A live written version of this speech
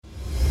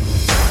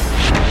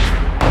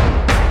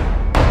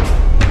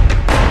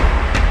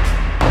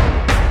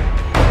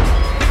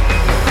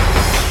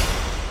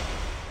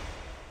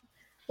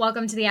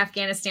Welcome to the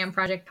Afghanistan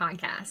Project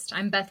podcast.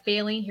 I'm Beth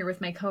Bailey, here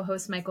with my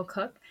co-host Michael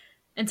Cook,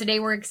 and today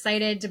we're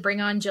excited to bring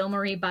on Jill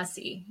Marie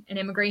Bussey, an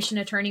immigration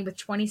attorney with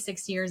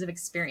 26 years of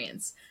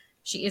experience.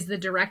 She is the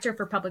Director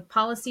for Public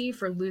Policy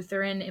for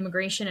Lutheran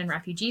Immigration and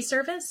Refugee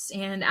Service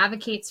and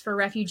advocates for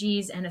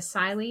refugees and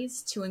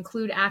asylees to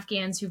include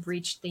Afghans who've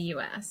reached the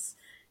U.S.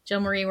 Jill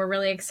Marie, we're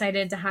really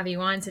excited to have you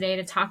on today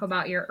to talk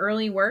about your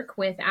early work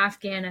with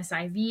Afghan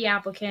SIV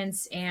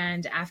applicants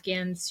and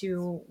Afghans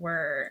who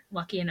were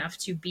lucky enough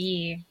to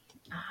be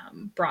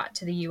brought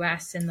to the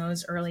U.S. in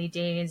those early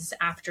days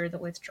after the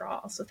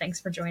withdrawal. So thanks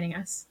for joining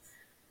us.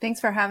 Thanks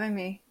for having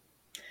me.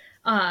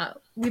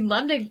 We'd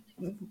love to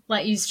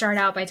let you start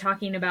out by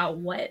talking about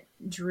what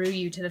drew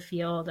you to the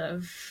field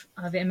of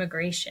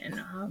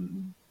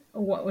immigration.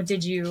 What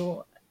did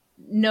you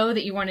know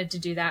that you wanted to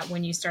do that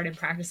when you started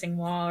practicing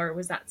law, or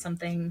was that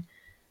something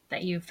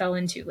that you fell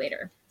into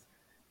later?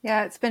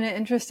 Yeah, it's been an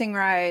interesting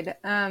ride.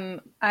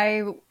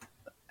 I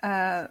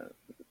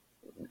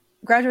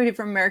graduated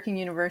from American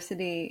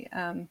University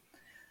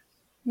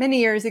many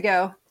years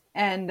ago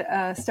and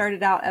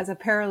started out as a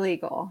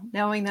paralegal,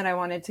 knowing that I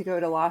wanted to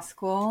go to law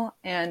school.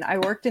 And I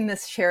worked in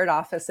this shared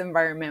office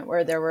environment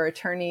where there were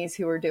attorneys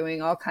who were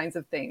doing all kinds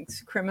of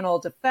things, criminal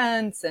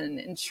defense and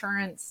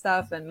insurance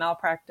stuff and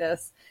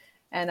malpractice.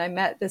 And I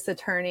met this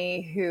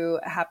attorney who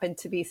happened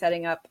to be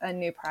setting up a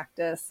new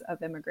practice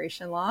of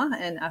immigration law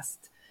and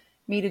asked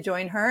me to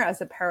join her as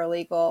a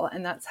paralegal.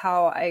 And that's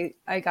how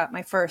I got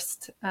my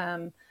first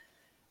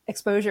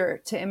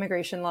exposure to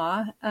immigration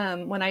law.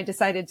 When I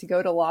decided to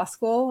go to law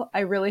school,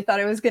 I really thought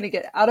I was going to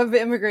get out of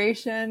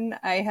immigration.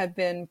 I had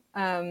been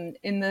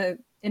in the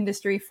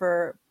industry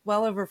for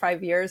well over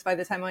 5 years by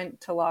the time I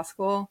went to law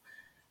school.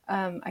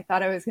 I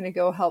thought I was going to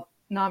go help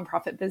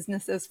nonprofit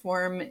businesses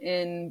form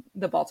in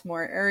the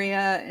Baltimore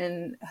area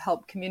and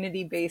help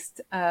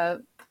community-based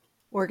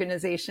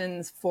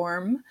organizations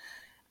form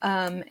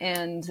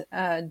and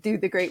do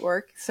the great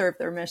work, serve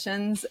their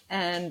missions,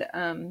 and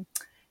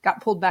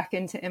got pulled back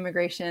into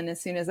immigration as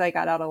soon as I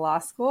got out of law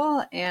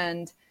school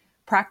and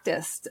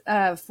practiced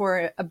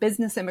for a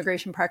business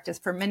immigration practice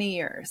for many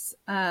years.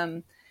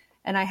 And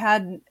I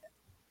had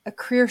a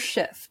career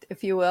shift,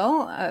 if you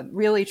will,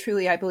 really,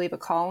 truly, I believe, a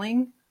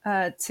calling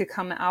to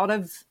come out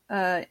of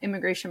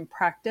immigration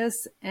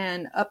practice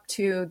and up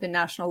to the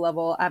national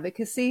level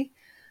advocacy,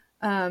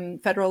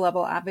 federal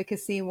level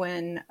advocacy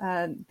when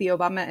the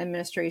Obama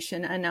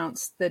administration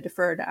announced the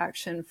Deferred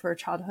Action for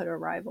Childhood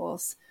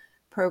Arrivals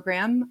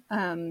program.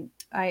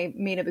 I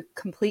made a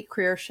complete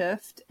career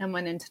shift and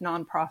went into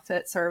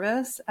nonprofit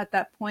service at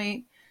that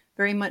point,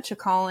 very much a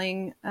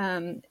calling,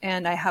 and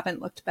I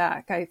haven't looked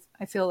back.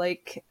 I feel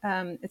like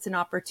it's an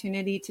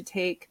opportunity to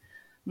take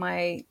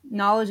my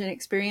knowledge and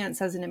experience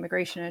as an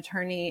immigration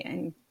attorney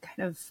and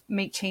kind of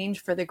make change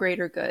for the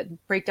greater good,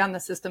 break down the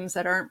systems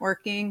that aren't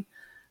working,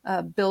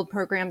 build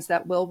programs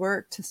that will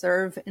work to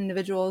serve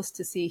individuals,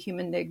 to see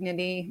human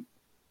dignity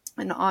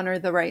and honor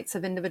the rights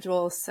of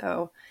individuals.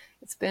 So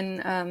it's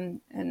been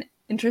an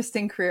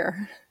interesting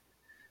career.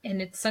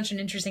 And it's such an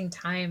interesting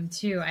time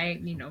too.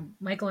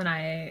 Michael and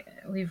I,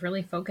 we've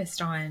really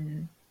focused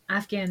on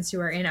Afghans who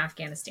are in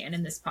Afghanistan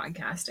in this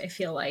podcast, I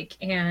feel like.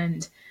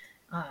 And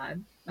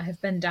I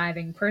have been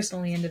diving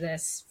personally into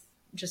this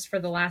just for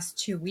the last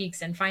 2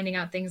 weeks and finding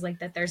out things like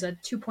that. There's a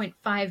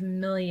 2.5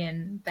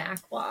 million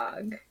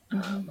backlog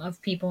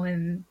of people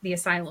in the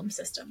asylum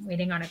system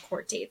waiting on a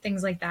court date,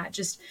 things like that.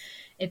 Just,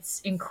 it's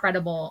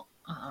incredible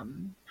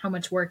how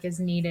much work is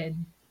needed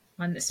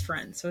on this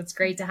front. So it's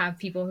great to have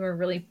people who are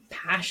really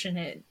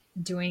passionate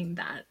doing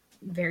that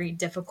very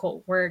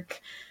difficult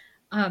work.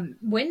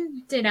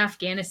 When did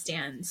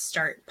Afghanistan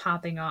start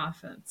popping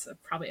off? That's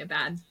probably a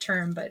bad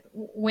term, but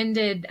when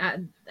did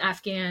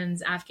Afghan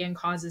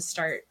causes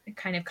start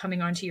kind of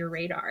coming onto your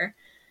radar?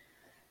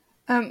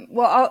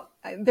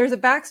 There's a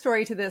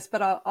backstory to this,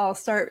 but I'll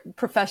start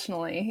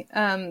professionally.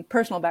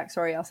 Personal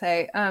backstory, I'll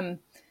say.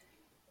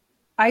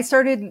 I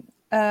started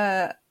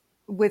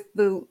with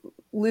the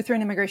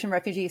Lutheran Immigration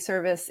Refugee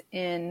Service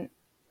in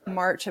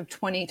March of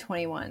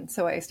 2021.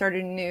 So I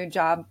started a new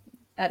job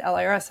at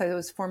LIRS. I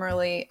was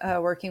formerly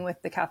working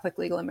with the Catholic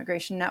Legal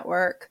Immigration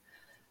Network,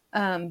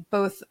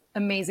 both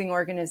amazing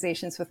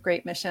organizations with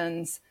great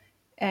missions.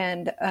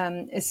 And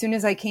as soon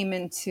as I came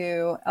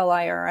into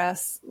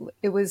LIRS,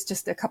 it was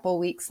just a couple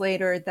weeks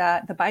later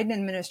that the Biden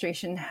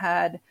administration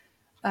had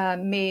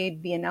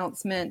made the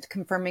announcement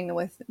confirming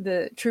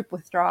the troop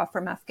withdrawal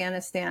from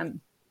Afghanistan.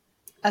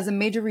 As a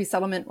major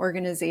resettlement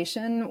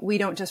organization, we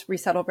don't just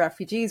resettle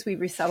refugees, we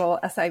resettle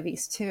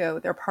SIVs too.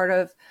 They're part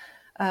of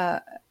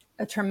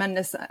a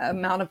tremendous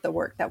amount of the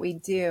work that we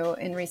do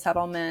in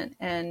resettlement,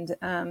 and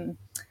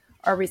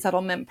our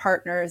resettlement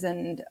partners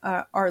and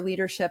our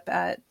leadership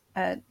at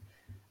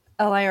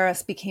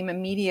LIRS became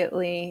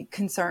immediately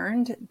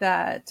concerned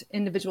that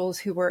individuals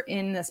who were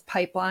in this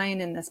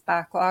pipeline, in this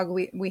backlog,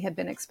 we had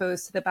been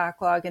exposed to the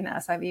backlog in the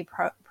SIV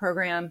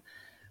program.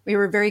 We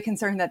were very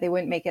concerned that they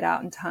wouldn't make it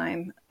out in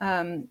time.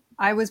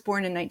 I was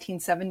born in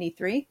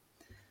 1973.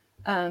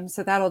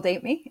 So that'll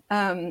date me.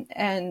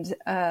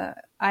 I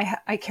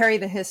carry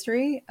the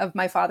history of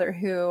my father,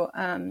 who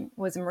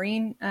was a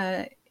Marine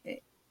in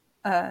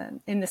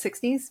the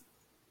 60s,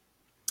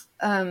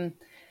 and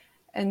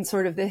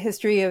sort of the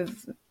history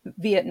of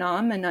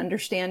Vietnam and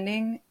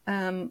understanding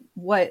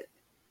what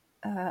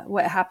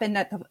happened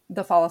at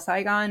the fall of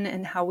Saigon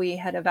and how we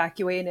had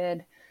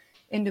evacuated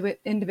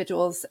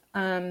individuals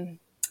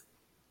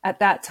at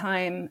that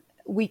time.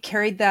 We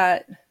carried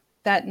that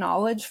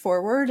knowledge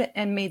forward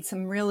and made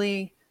some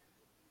really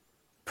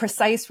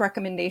precise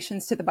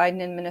recommendations to the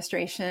Biden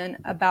administration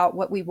about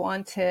what we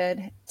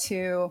wanted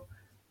to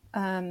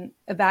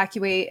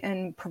evacuate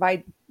and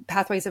provide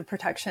pathways of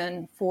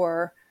protection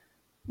for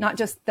not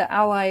just the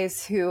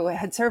allies who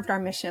had served our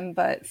mission,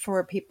 but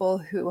for people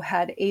who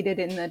had aided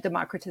in the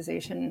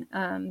democratization,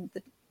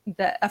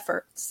 the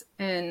efforts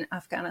in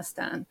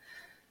Afghanistan.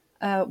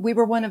 We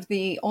were one of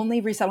the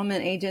only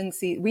resettlement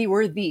agency. We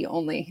were the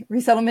only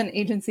resettlement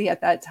agency at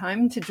that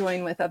time to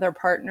join with other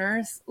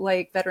partners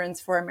like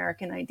Veterans for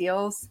American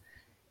Ideals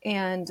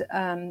and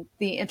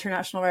the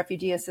International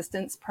Refugee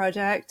Assistance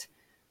Project,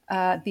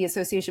 the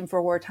Association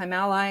for Wartime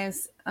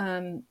Allies,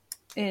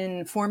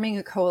 in forming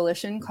a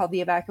coalition called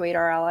the Evacuate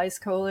Our Allies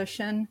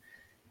Coalition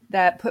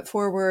that put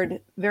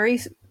forward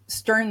very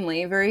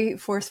sternly, very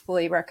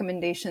forcefully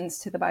recommendations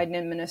to the Biden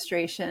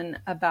administration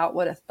about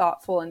what a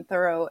thoughtful and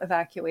thorough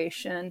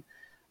evacuation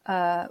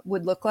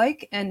would look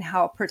like and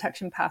how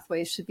protection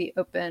pathways should be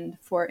opened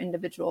for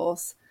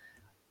individuals.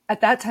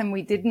 At that time,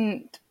 we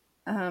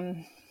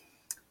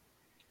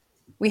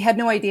had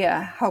no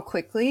idea how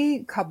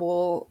quickly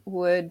Kabul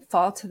would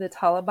fall to the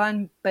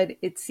Taliban, but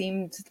it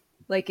seemed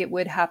like it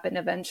would happen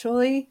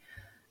eventually.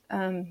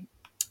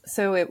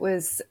 So it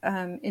was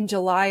in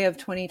July of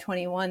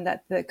 2021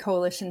 that the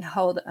coalition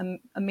held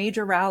a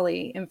major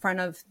rally in front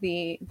of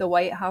the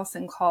White House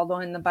and called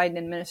on the Biden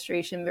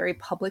administration very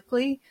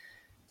publicly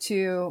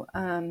to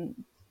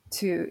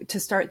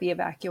start the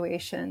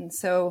evacuation.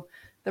 So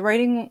the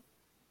writing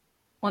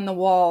on the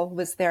wall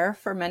was there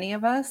for many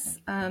of us,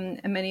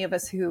 and many of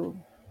us who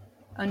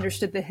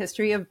understood the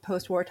history of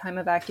post-wartime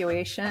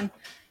evacuation,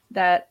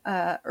 that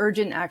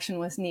urgent action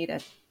was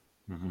needed.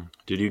 Mm-hmm.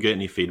 Did you get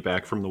any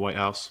feedback from the White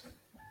House?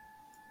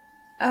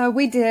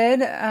 We did.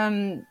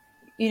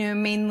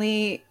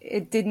 Mainly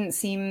it didn't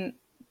seem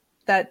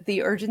that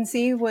the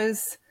urgency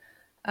was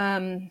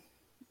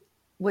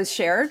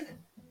shared,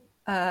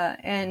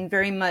 and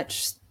very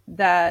much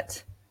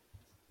that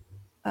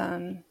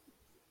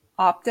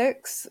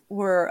optics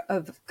were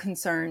of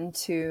concern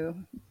to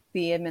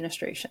the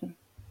administration.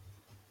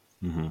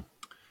 Mm-hmm.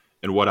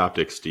 And what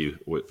optics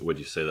would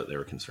you say that they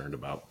were concerned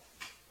about?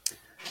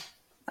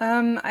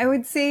 I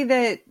would say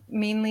that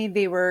mainly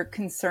they were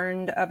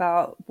concerned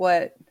about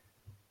what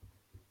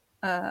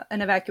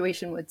an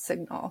evacuation would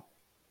signal.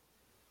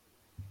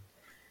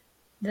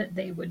 That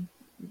they would,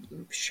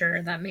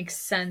 sure, that makes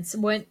sense.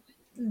 When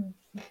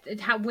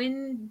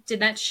did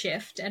that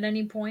shift at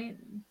any point?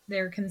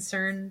 Their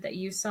concern that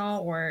you saw,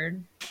 or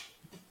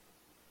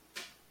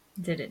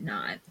did it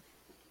not?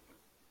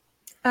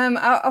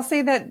 I'll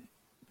say that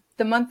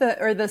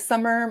the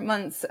summer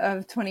months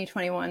of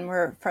 2021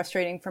 were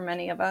frustrating for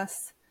many of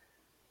us.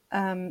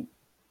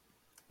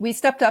 We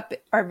stepped up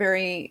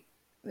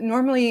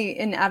normally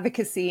in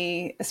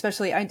advocacy,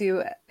 especially I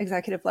do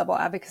executive level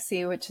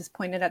advocacy, which is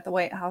pointed at the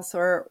White House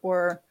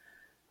or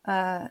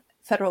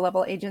federal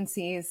level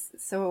agencies.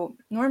 So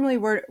normally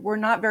we're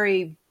not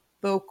very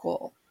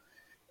vocal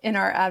in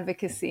our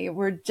advocacy.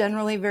 We're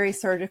generally very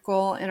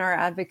surgical in our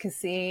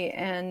advocacy.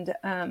 And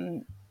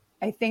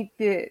I think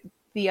the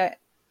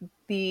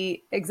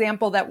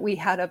example that we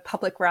had a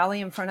public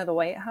rally in front of the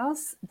White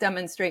House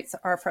demonstrates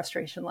our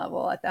frustration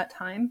level at that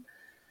time.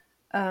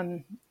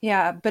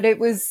 But it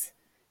was,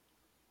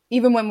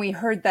 even when we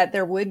heard that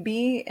there would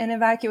be an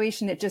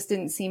evacuation, it just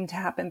didn't seem to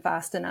happen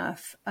fast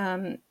enough.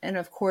 And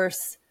of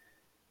course,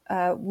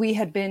 we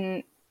had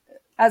been,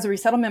 as a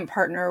resettlement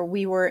partner,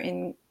 we were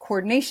in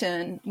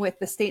coordination with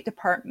the State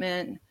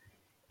Department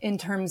in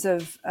terms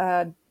of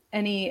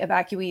any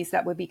evacuees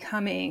that would be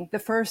coming. The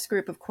first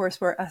group, of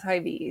course, were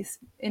SIVs,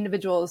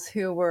 individuals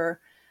who were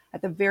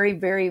at the very,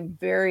 very,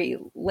 very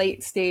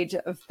late stage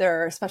of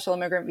their special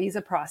immigrant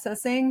visa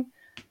processing.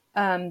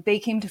 They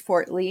came to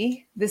Fort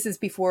Lee. This is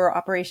before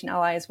Operation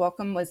Allies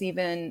Welcome was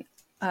even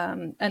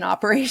an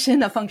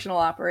operation, a functional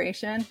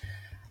operation.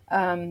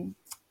 And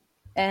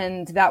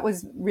that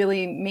was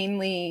really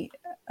mainly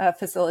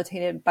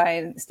facilitated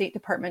by State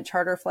Department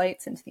charter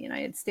flights into the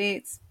United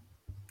States.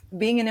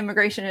 Being an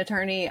immigration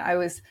attorney, I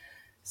was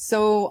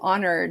so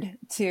honored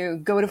to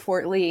go to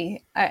Fort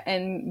Lee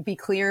and be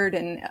cleared,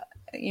 and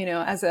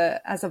as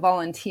a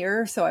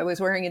volunteer. So I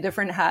was wearing a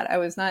different hat.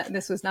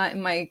 This was not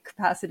in my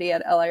capacity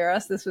at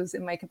LIRS. This was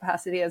in my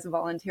capacity as a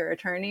volunteer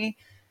attorney,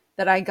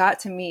 that I got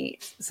to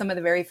meet some of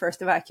the very first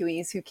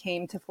evacuees who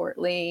came to Fort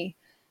Lee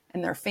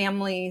and their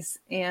families,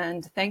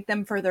 and thank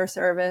them for their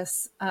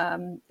service,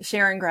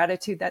 share in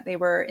gratitude that they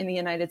were in the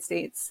United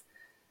States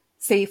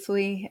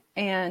safely.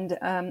 And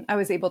I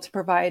was able to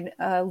provide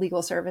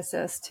legal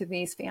services to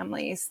these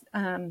families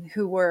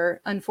who were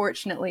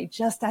unfortunately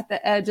just at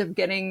the edge of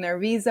getting their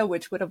visa,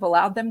 which would have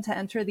allowed them to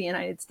enter the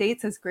United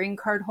States as green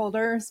card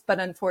holders. But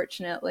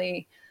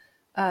unfortunately,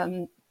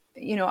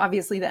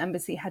 obviously the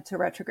embassy had to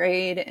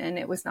retrograde, and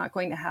it was not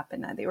going to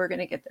happen that they were going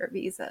to get their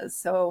visas.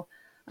 So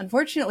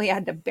unfortunately, I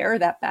had to bear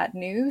that bad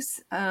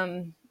news.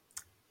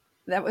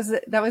 That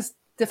was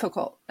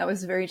difficult. That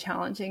was very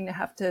challenging to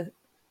have to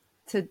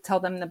tell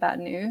them the bad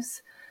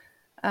news.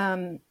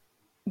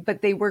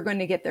 But they were going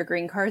to get their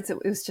green cards.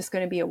 It was just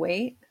going to be a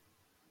wait.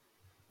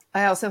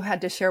 I also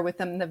had to share with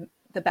them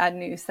the bad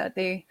news that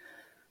they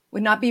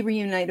would not be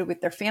reunited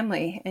with their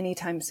family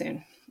anytime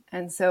soon.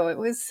 And so it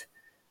was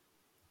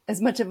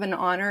as much of an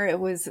honor. It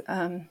was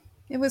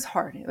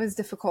hard. It was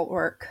difficult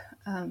work.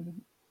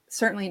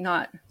 Certainly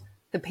not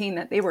the pain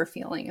that they were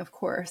feeling, of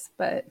course,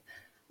 but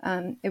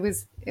it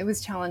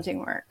was challenging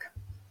work.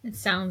 It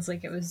sounds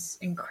like it was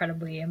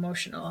incredibly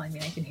emotional. I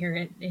mean, I can hear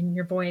it in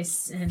your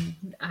voice. And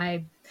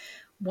I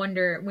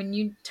wonder, when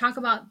you talk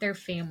about their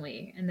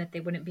family and that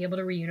they wouldn't be able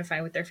to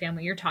reunify with their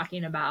family, you're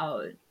talking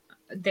about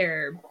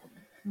their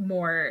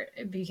more,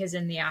 because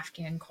in the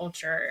Afghan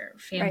culture,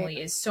 family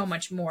Right. is so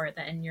much more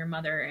than your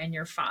mother and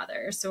your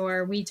father. So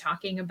are we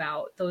talking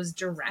about those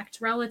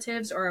direct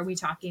relatives, or are we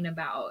talking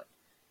about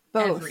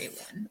Both.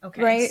 everyone?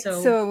 Okay. Right.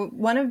 So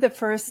one of the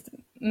first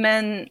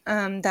men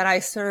that I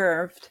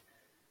served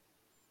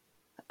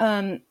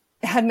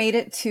had made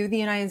it to the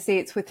United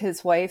States with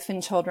his wife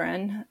and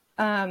children.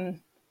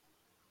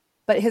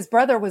 But his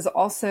brother was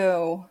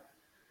also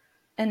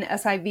an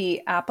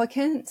SIV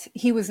applicant.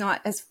 He was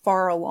not as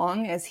far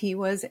along as he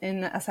was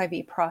in the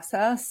SIV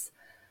process.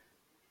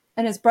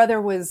 And his brother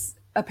was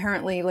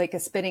apparently like a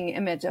spitting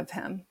image of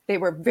him. They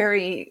were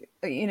very,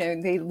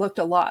 they looked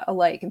a lot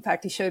alike. In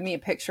fact, he showed me a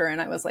picture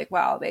and I was like,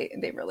 wow,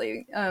 they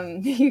really,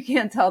 you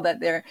can tell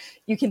they're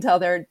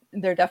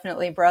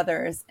definitely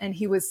brothers. And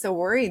he was so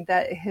worried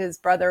that his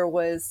brother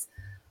was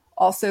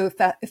also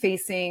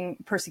facing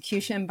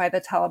persecution by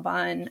the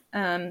Taliban,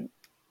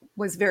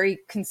 was very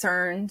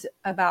concerned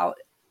about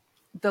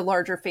the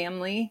larger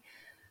family.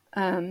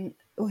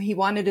 He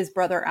wanted his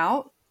brother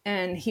out,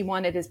 and he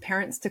wanted his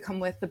parents to come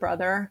with the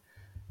brother.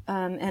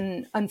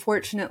 And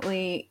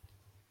unfortunately,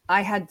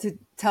 I had to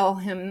tell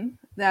him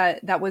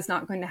that that was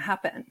not going to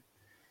happen.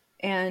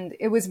 And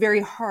it was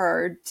very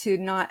hard to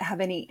not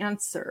have any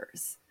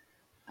answers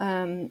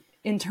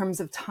in terms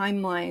of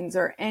timelines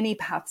or any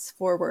paths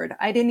forward.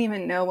 I didn't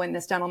even know when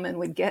this gentleman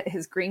would get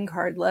his green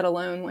card, let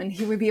alone when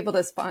he would be able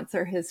to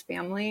sponsor his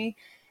family.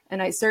 And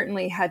I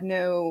certainly had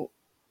no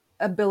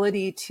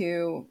ability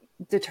to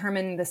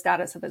determine the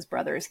status of his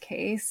brother's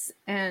case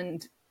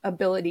and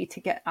ability to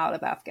get out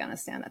of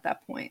Afghanistan at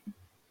that point.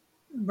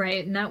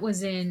 Right. And that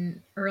was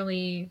in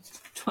early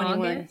 21.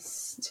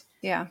 August.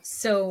 Yeah.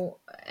 So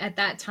at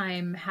that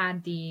time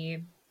had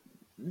the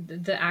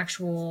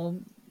actual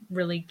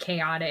really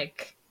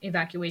chaotic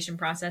evacuation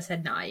process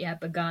had not yet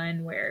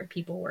begun, where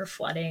people were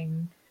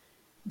flooding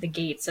the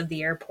gates of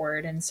the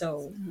airport. And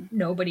so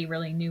nobody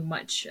really knew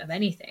much of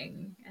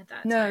anything at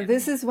that time. No,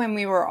 this is when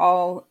we were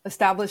all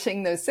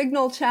establishing those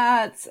signal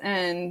chats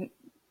and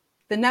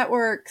the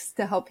networks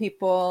to help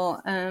people.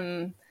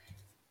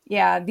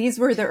 These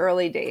were the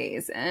early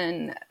days.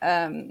 And,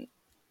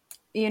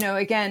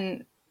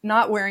 again,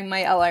 not wearing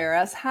my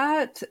LIRS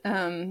hat,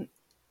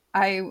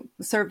 I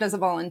served as a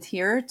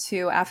volunteer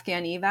to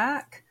Afghan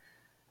evac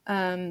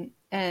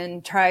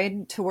and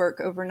tried to work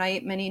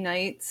overnight many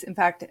nights. In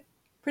fact,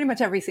 pretty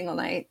much every single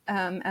night,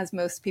 as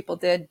most people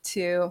did,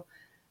 to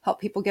help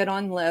people get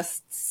on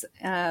lists,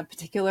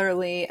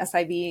 particularly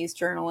SIVs,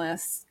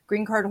 journalists,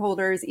 green card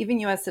holders, even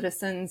U.S.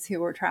 citizens who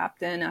were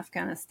trapped in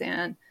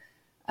Afghanistan.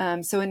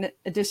 So in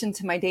addition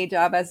to my day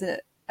job as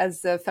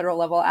a federal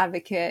level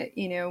advocate,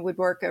 would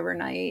work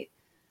overnight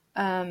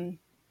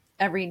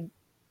every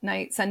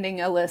night,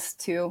 sending a list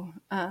to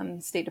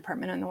State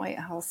Department and the White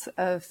House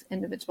of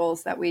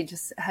individuals that we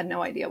just had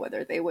no idea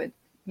whether they would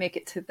make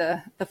it to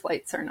the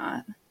flights or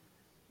not.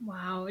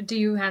 Wow. Do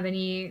you have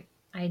any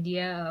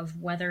idea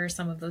of whether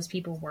some of those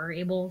people were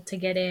able to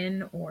get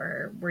in,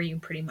 or were you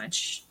pretty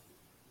much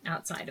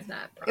outside of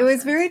that process? It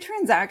was very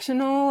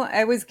transactional.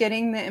 I was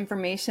getting the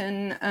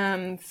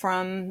information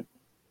from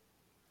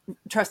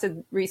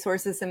trusted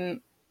resources,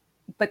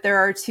 but there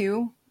are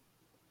two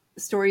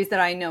stories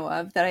that I know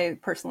of that I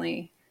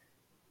personally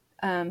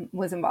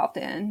was involved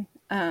in.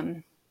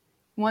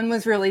 One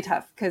was really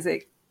tough because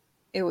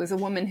it was a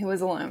woman who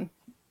was alone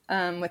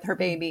with her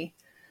baby.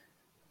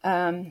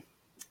 And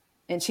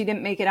she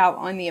didn't make it out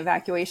on the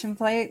evacuation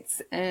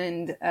flights.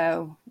 And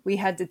we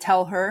had to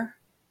tell her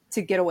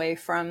to get away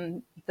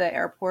from the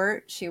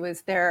airport. She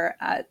was there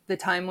at the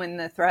time when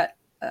the threat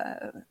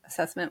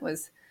assessment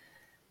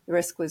the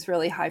risk was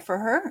really high for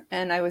her.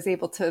 And I was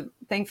able to,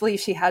 thankfully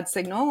she had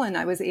signal, and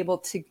I was able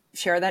to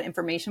share that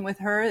information with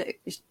her.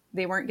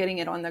 They weren't getting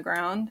it on the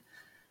ground.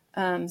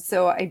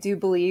 So I do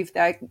believe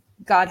that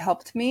God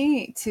helped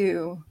me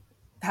to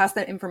pass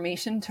that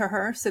information to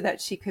her so that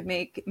she could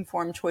make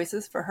informed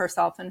choices for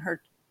herself and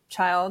her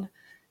child.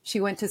 She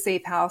went to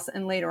safe house,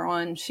 and later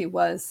on she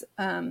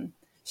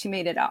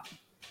made it out.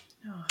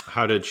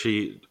 How did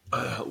she,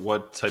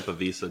 what type of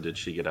visa did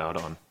she get out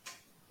on?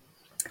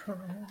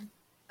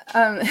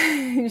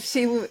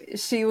 She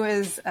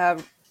was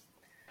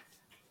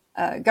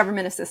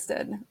government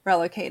assisted,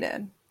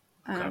 relocated.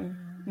 Okay.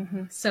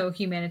 So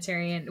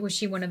humanitarian. Was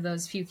she one of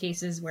those few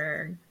cases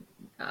where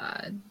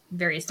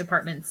various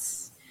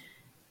departments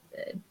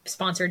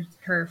sponsored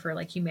her for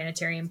like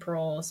humanitarian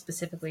parole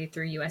specifically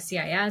through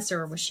USCIS,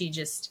 or was she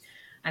just,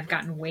 I've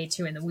gotten way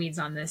too in the weeds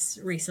on this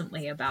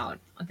recently about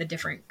the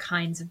different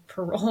kinds of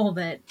parole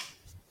that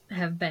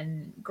have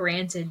been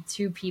granted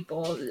to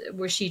people.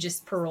 Was she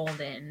just paroled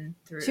in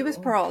through? She was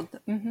paroled.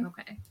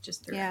 Okay.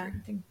 Just through Yeah.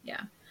 everything.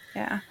 Yeah.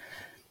 Yeah.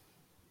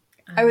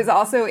 I was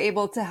also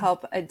able to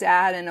help a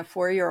dad and a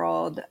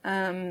 4-year-old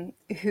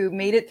who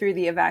made it through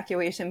the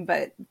evacuation,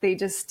 but they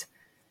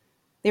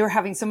were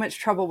having so much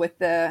trouble with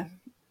the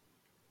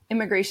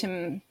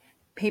immigration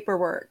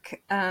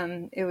paperwork.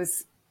 It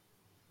was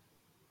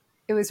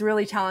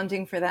really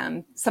challenging for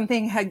them.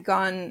 Something had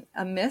gone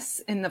amiss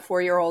in the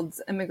 4-year-old's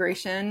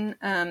immigration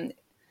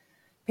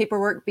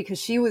paperwork because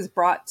she was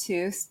brought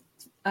to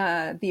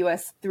the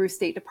U.S. through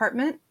State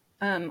Department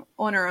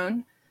on her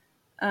own.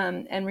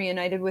 And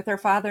reunited with her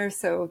father.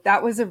 So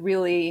that was a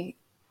really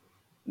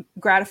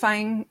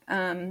gratifying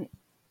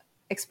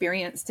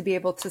experience to be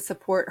able to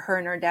support her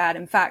and her dad.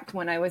 In fact,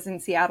 when I was in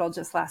Seattle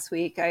just last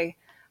week, I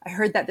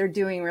heard that they're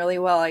doing really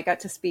well. I got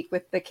to speak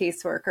with the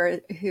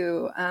caseworker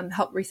who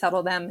helped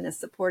resettle them and is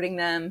supporting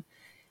them.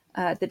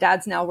 The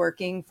dad's now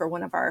working for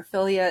one of our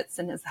affiliates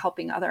and is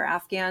helping other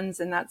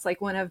Afghans. And that's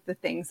like one of the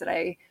things that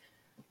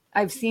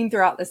I've seen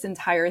throughout this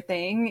entire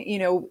thing. You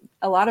know,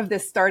 a lot of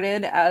this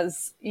started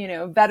as, you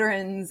know,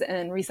 veterans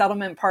and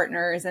resettlement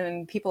partners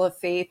and people of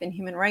faith and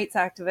human rights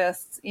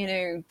activists, you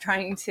know,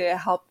 trying to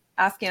help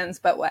Afghans.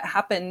 But what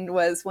happened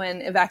was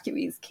when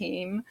evacuees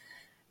came,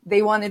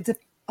 they wanted to,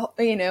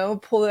 you know,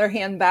 pull their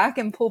hand back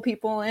and pull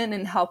people in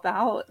and help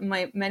out.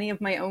 Many of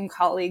my own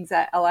colleagues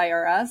at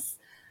LIRS,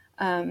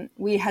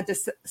 we had to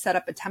set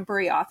up a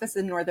temporary office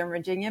in Northern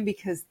Virginia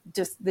because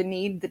just the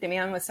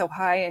demand was so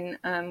high,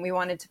 and we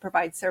wanted to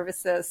provide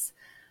services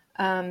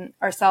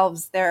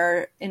ourselves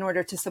there in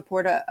order to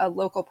support a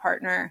local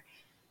partner.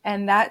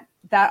 And that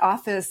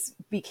office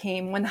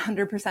became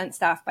 100%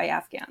 staffed by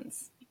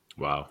Afghans.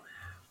 Wow.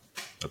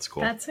 That's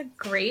cool. That's a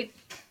great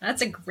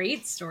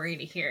story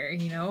to hear,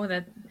 you know,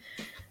 that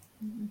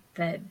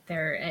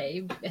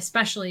they're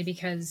especially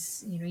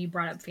because, you know, you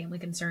brought up family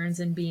concerns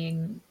and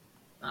being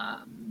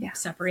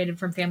separated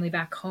from family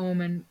back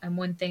home. And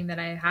one thing that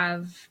I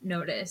have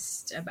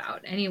noticed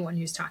about anyone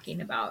who's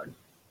talking about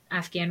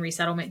Afghan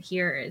resettlement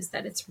here is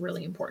that it's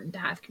really important to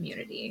have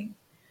community.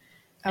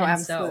 Oh, and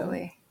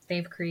absolutely. So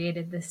they've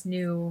created this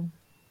new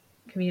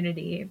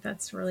community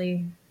that's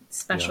really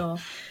special.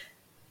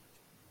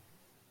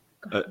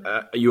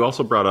 You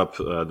also brought up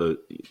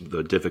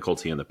the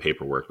difficulty in the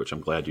paperwork, which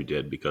I'm glad you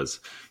did,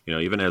 because, you know,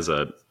 even as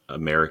a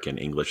American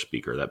English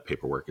speaker, that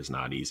paperwork is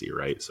not easy,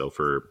 right? So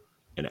for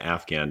an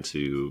Afghan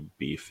to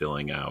be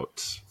filling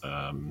out,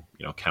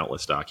 you know,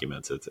 countless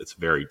documents, it's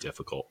very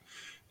difficult.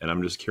 And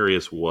I'm just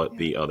curious what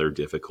the other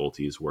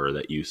difficulties were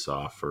that you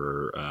saw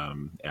for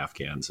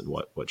Afghans and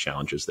what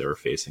challenges they were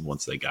facing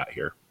once they got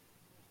here.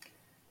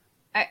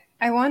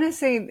 I want to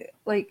say,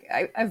 like,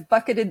 I've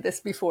bucketed this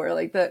before,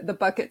 like the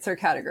buckets are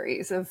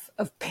categories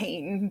of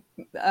pain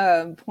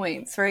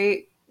points,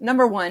 right?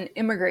 Number one,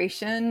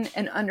 immigration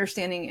and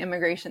understanding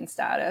immigration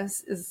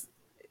status is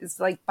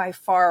like by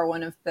far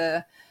one of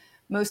the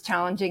most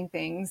challenging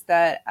things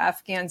that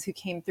Afghans who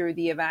came through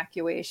the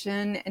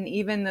evacuation, and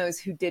even those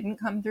who didn't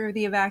come through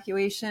the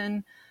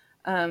evacuation,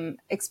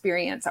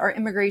 experience. Our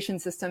immigration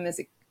system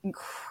is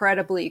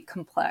incredibly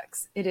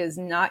complex. It is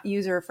not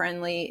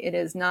user-friendly. It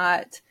is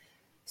not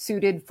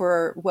suited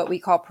for what we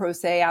call pro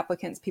se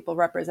applicants, people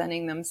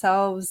representing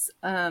themselves.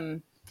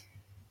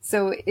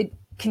 So it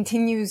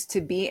continues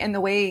to be, and the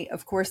way,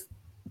 of course,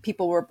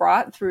 people were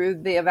brought through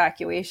the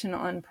evacuation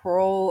on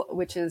parole,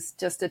 which is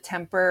just a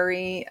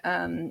temporary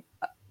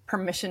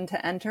permission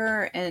to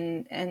enter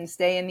and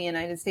stay in the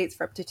United States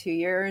for up to 2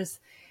 years.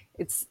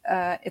 It's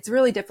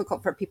really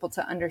difficult for people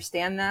to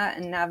understand that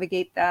and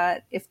navigate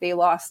that. If they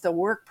lost a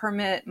work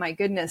permit, my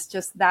goodness,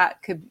 just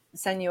that could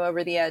send you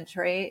over the edge,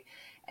 right?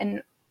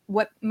 And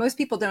what most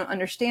people don't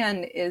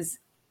understand is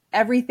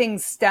everything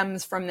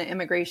stems from the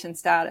immigration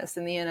status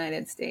in the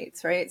United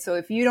States, right? So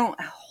if you don't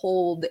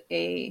hold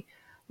a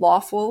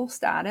lawful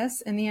status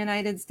in the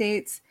United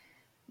States,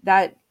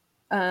 that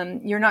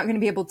you're not going to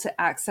be able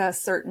to access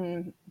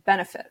certain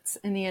benefits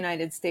in the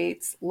United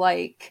States,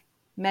 like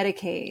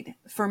Medicaid.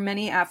 For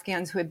many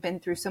Afghans who had been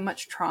through so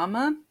much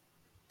trauma,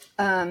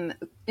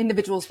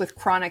 individuals with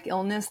chronic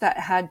illness that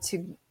had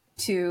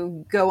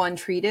to go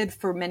untreated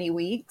for many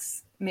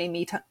weeks,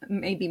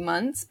 maybe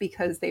months,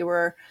 because they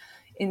were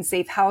in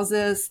safe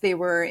houses, they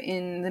were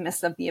in the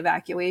midst of the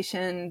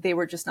evacuation, they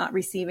were just not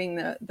receiving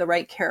the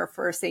right care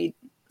for, say,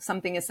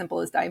 something as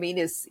simple as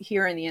diabetes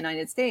here in the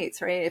United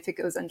States, right? If it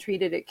goes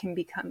untreated, it can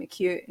become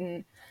acute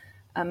and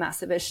a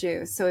massive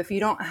issue. So if you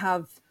don't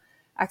have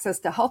access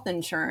to health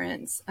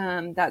insurance,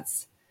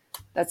 that's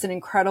an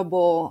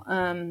incredible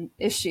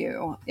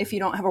issue. If you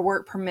don't have a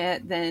work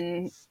permit,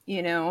 then,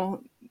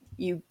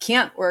 you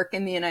can't work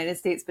in the United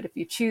States. But if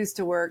you choose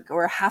to work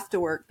or have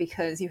to work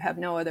because you have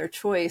no other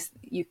choice,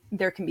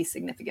 there can be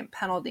significant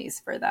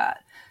penalties for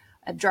that.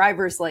 A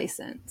driver's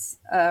license,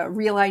 a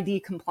real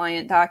ID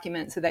compliant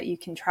document so that you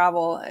can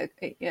travel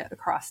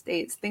across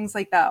states, things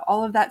like that.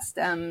 All of that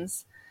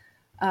stems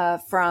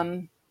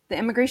from the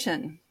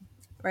immigration,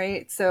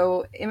 right?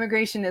 So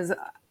immigration is,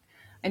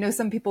 I know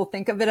some people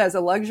think of it as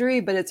a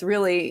luxury, but it's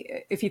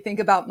really, if you think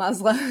about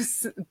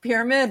Maslow's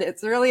pyramid,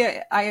 it's really,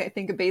 I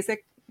think, a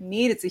basic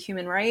need. It's a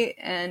human right,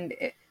 and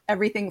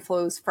everything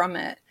flows from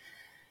it.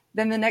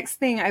 Then the next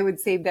thing I would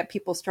say that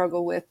people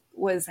struggle with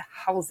was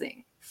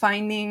housing.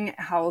 Finding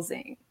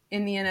housing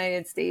in the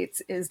United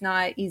States is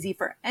not easy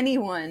for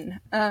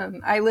anyone.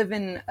 I live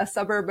in a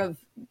suburb of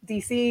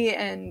DC,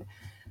 and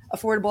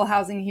affordable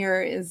housing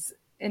here is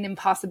an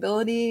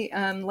impossibility,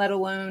 let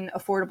alone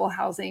affordable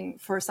housing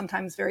for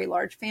sometimes very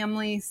large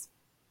families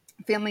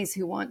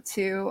who want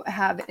to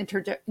have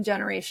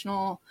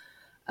intergenerational,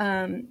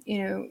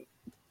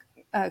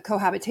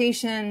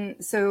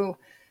 cohabitation. So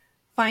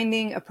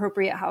finding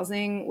appropriate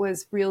housing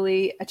was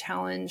really a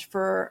challenge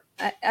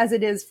as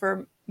it is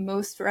for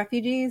most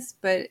refugees,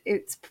 but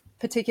it's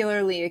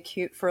particularly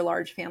acute for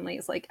large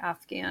families like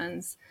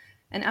Afghans.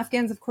 And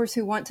Afghans, of course,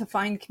 who want to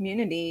find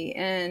community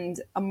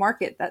and a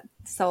market that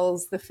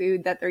sells the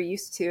food that they're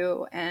used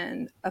to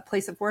and a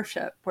place of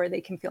worship where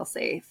they can feel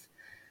safe.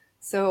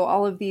 So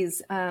all of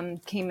these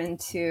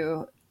became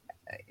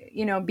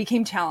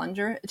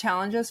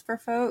challenges for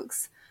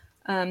folks,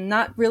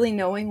 not really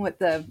knowing what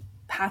the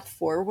path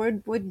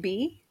forward would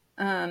be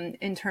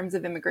in terms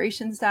of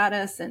immigration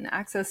status and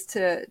access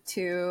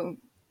to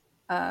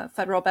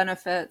federal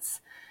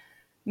benefits.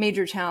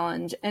 Major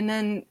challenge. And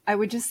then I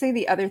would just say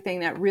the other thing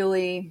that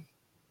really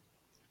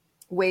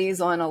weighs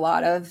on a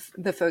lot of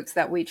the folks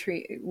that we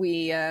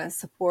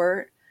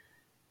support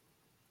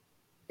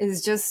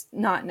is just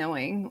not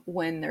knowing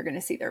when they're going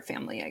to see their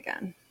family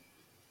again.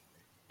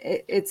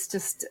 It's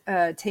just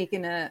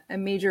taken a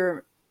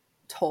major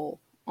toll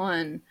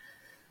on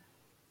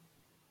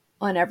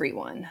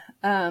everyone.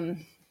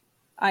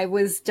 I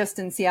was just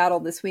in Seattle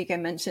this week. I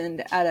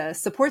mentioned at a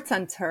support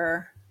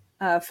center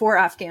for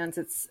Afghans.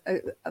 It's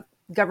a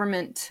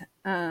government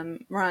run,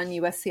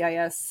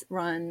 USCIS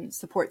run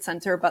support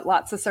center, but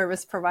lots of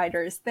service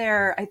providers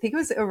there. I think it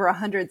was over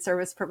 100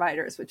 service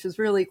providers, which was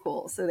really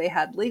cool. So they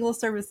had legal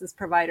services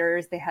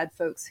providers, they had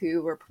folks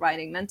who were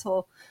providing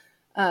mental,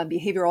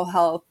 behavioral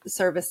health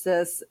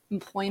services,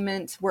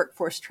 employment,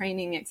 workforce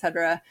training,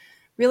 etc.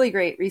 Really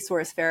great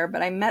resource fair.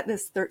 But I met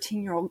this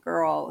 13-year-old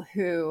girl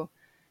who,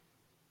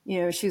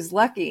 she was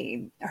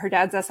lucky. Her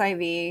dad's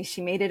SIV.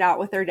 She made it out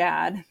with her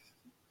dad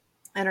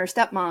and her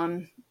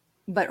stepmom,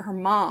 but her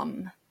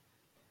mom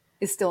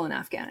is still in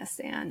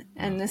Afghanistan.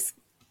 And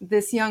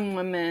this young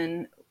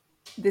woman,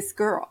 this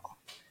girl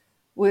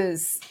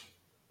was,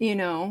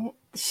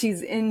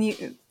 she's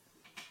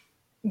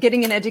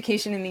getting an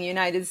education in the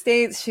United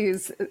States.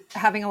 She's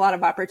having a lot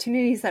of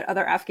opportunities that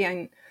other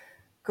Afghan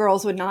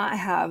girls would not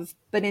have.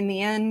 But in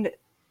the end,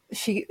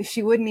 she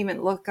wouldn't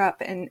even look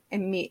up and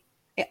meet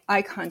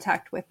eye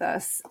contact with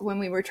us. When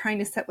we were trying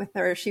to sit with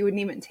her, she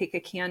wouldn't even take a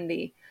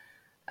candy.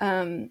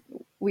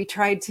 We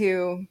tried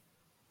to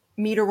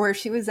meet her where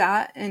she was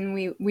at, and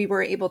we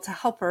were able to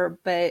help her,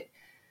 but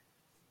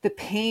the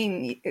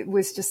pain, it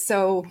was just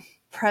so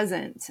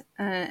present,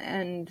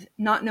 and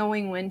not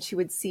knowing when she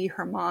would see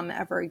her mom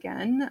ever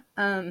again.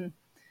 I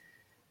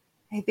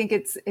think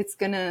it's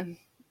going to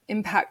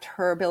impact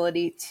her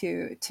ability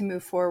to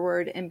move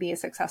forward and be a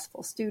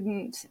successful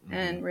student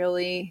and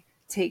really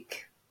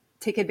take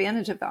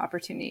advantage of the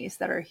opportunities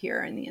that are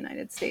here in the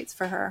United States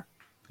for her.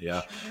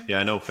 Yeah.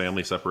 I know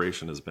family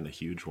separation has been a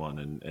huge one,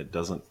 and it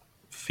doesn't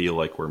feel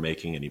like we're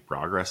making any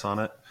progress on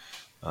it.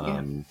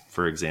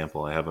 For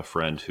example, I have a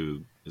friend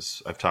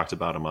I've talked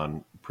about him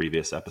on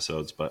previous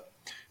episodes, but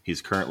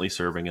he's currently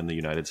serving in the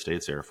United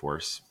States Air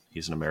Force.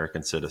 He's an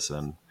American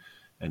citizen,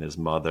 and his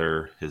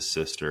mother, his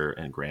sister,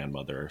 and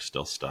grandmother are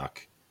still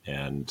stuck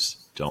and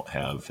don't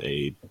have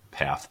a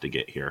path to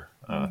get here.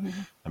 I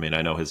mean,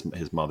 I know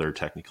his mother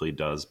technically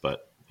does,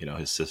 but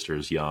his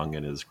sister's young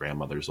and his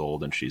grandmother's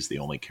old, and she's the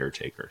only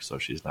caretaker, so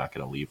she's not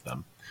going to leave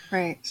them.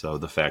 Right. So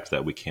the fact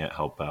that we can't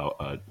help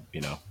out,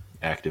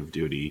 active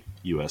duty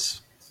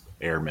U.S.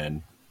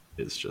 airmen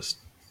is just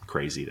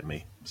crazy to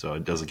me. So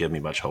it doesn't give me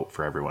much hope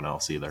for everyone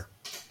else either.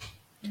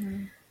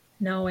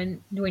 No,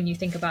 and when you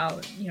think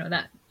about,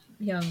 that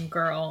young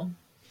girl,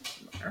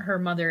 her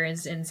mother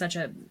is in such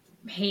a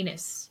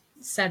heinous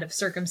set of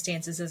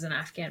circumstances as an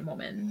Afghan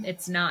woman.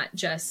 It's not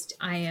just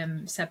I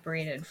am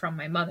separated from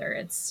my mother.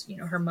 It's,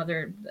 her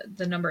mother,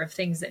 the number of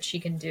things that she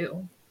can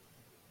do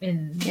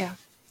in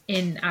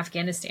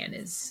Afghanistan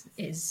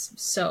is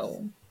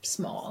so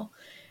small.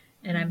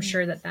 And I'm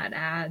sure that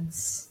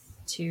adds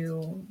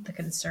to the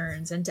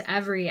concerns, and to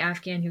every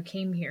Afghan who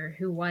came here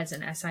who was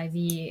an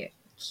SIV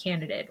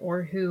candidate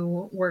or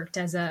who worked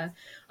as a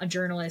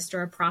journalist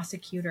or a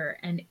prosecutor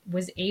and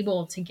was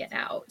able to get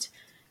out.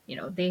 You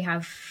know, they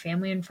have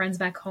family and friends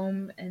back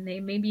home, and they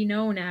may be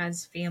known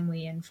as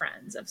family and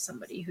friends of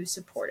somebody who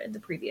supported the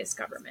previous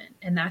government.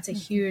 And that's a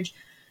huge,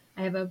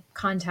 I have a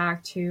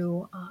contact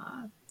who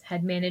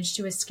had managed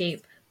to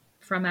escape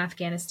from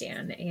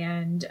Afghanistan,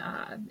 and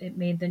it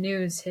made the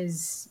news.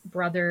 His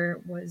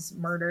brother was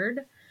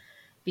murdered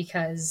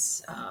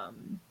because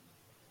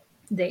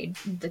the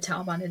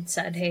Taliban had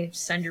said, "Hey,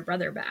 send your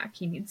brother back.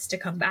 He needs to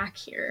come back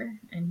here,"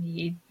 and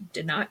he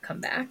did not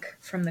come back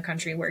from the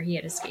country where he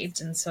had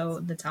escaped, and so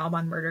the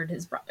Taliban murdered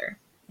his brother.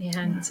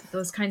 And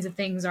those kinds of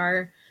things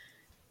are,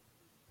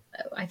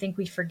 I think,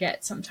 we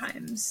forget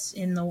sometimes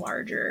in the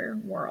larger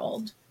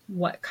world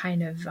what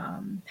kind of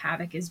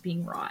havoc is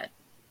being wrought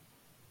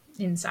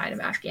inside of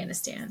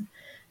Afghanistan,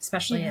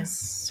 especially as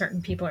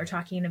certain people are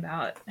talking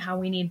about how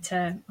we need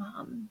to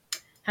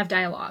have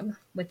dialogue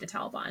with the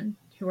Taliban,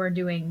 who are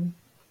doing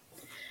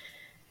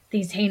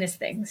these heinous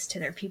things to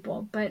their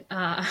people. But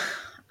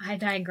I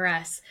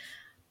digress.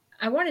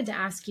 I wanted to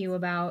ask you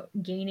about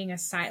gaining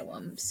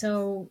asylum.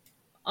 So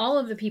all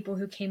of the people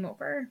who came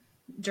over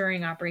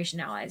during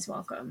Operation Allies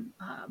Welcome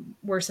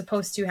were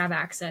supposed to have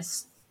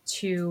access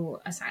to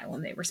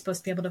asylum. They were supposed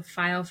to be able to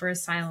file for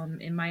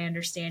asylum, in my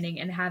understanding,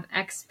 and have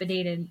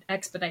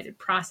expedited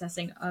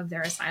processing of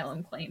their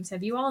asylum claims.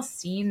 Have you all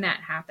seen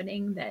that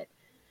happening, that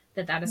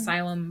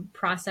asylum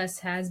process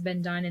has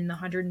been done in the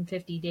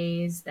 150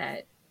 days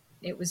that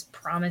it was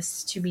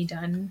promised to be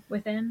done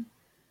within?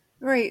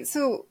 Right.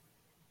 So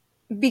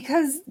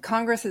because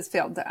Congress has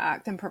failed to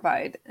act and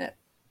provide an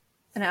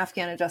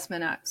Afghan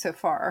Adjustment Act so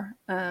far,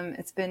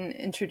 it's been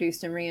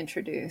introduced and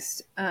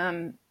reintroduced,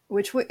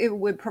 which it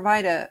would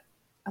provide a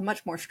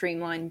much more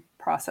streamlined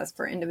process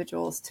for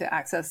individuals to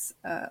access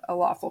a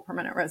lawful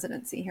permanent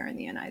residency here in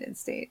the United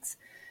States.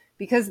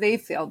 Because they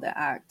failed to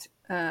act,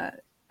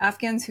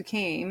 Afghans who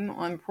came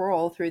on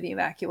parole through the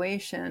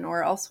evacuation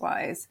or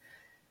elsewise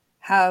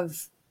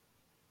have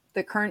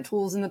the current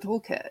tools in the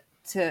toolkit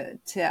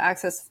to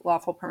access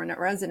lawful permanent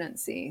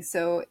residency.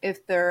 So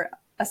if they're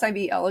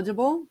SIV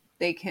eligible,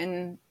 they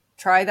can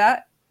try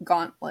that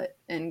gauntlet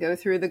and go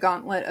through the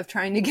gauntlet of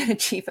trying to get a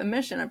chief of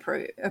mission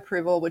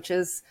approval, which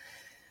is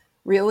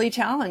really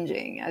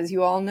challenging, as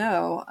you all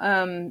know.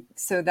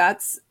 So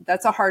that's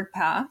a hard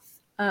path.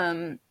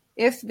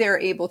 If they're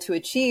able to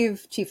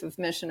achieve chief of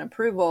mission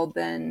approval,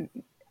 then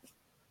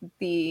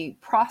the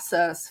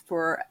process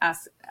for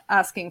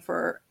asking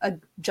for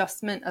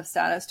adjustment of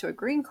status to a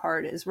green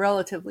card is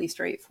relatively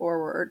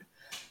straightforward,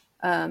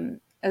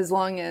 as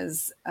long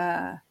as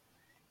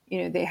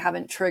they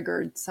haven't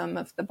triggered some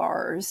of the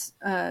bars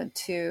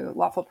to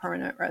lawful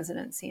permanent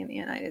residency in the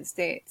United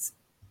States.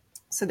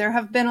 So there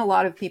have been a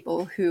lot of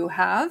people who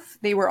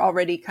they were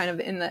already kind of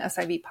in the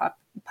SIV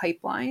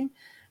pipeline.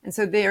 And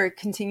so they are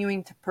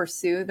continuing to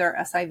pursue their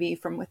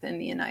SIV from within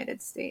the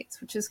United States,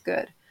 which is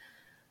good.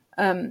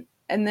 And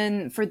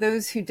then for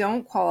those who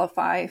don't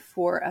qualify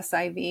for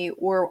SIV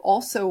or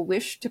also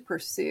wish to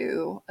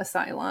pursue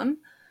asylum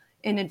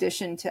in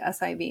addition to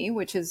SIV,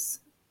 which is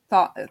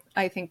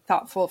I think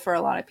thoughtful for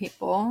a lot of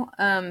people,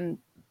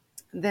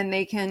 then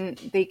they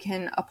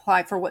can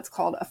apply for what's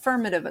called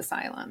affirmative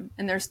asylum.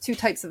 And there's two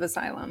types of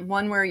asylum.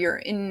 One where you're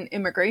in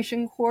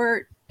immigration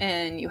court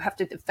and you have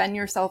to defend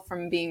yourself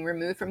from being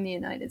removed from the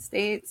United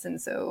States.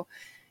 And so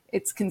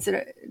it's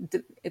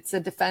a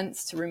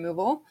defense to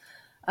removal.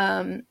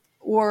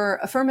 Or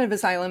affirmative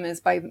asylum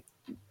is by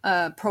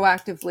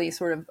proactively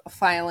sort of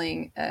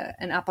filing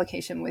an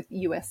application with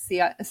U.S.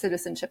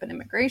 Citizenship and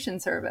Immigration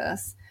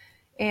Service.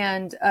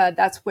 And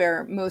that's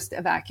where most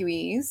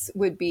evacuees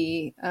would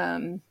be.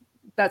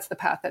 That's the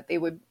path that they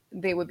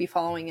would be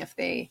following if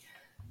they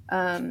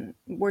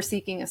were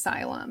seeking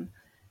asylum.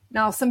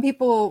 Now, some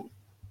people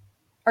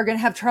are going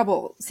to have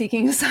trouble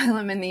seeking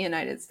asylum in the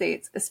United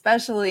States,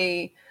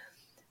 especially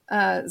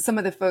some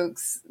of the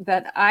folks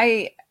that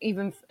I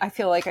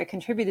feel like I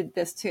contributed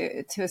this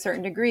to a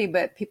certain degree,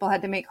 but people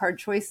had to make hard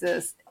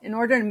choices in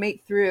order to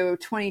make through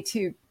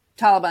 22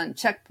 Taliban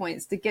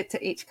checkpoints to get to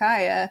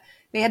HKIA.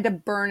 They had to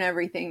burn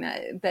everything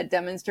that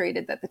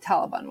demonstrated that the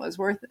Taliban was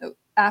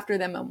after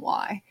them and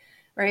why,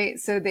 right?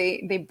 So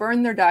they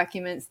burned their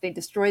documents, they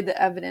destroyed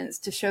the evidence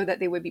to show that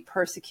they would be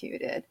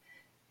persecuted.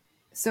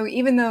 So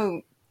even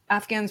though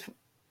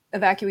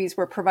evacuees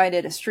were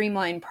provided a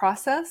streamlined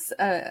process,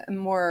 a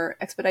more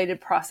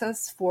expedited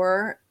process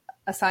for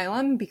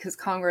asylum, because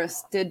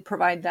Congress did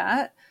provide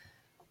that,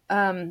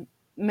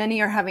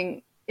 many are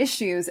having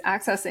issues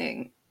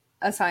accessing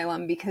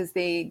asylum because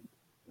they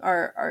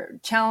are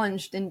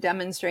challenged in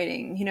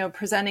demonstrating,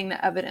 presenting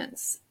the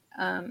evidence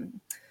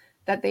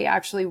that they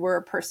actually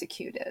were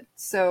persecuted.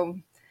 So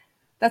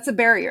that's a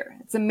barrier.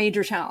 It's a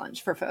major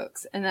challenge for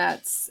folks. And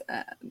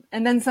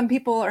and then some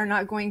people are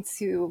not going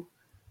to,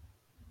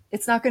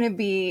 it's not going to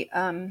be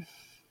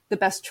the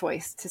best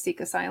choice to seek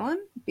asylum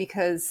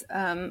because,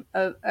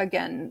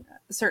 again,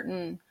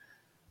 certain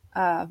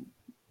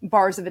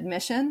bars of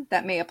admission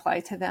that may apply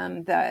to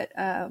them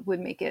that would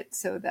make it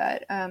so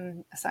that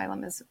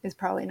asylum is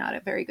probably not a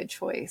very good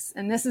choice.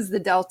 And this is the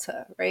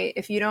delta, right?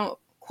 If you don't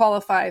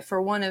qualify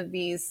for one of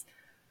these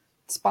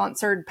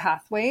sponsored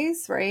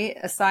pathways, right,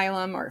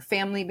 asylum or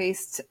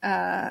family-based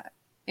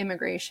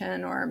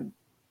immigration or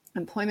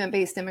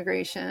employment-based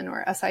immigration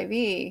or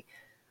SIV,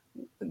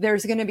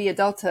 there's going to be a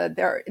delta.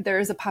 There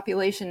is a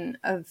population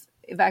of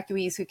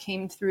evacuees who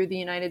came through the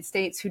United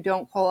States who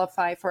don't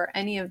qualify for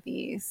any of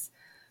these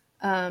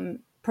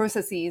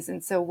processes.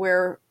 And so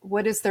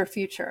what is their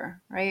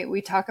future, right?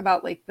 We talk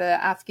about like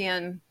the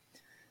Afghan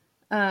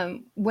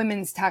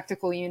women's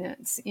tactical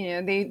units.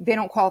 They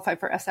don't qualify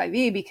for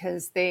SIV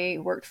because they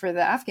worked for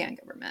the Afghan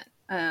government.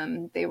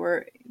 They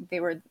were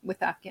with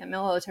the Afghan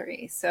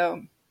military.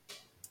 So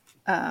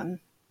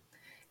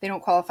they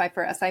don't qualify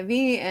for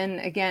SIV. And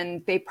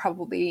again,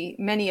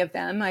 many of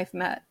them, I've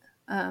met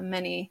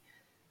many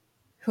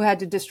who had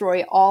to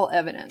destroy all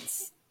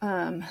evidence.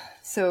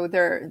 So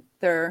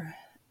they're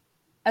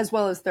as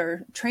well as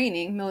their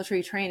training,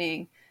 military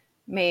training,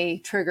 may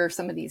trigger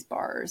some of these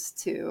bars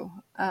to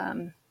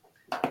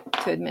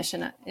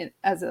admission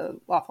as a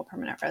lawful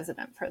permanent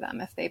resident for them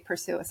if they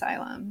pursue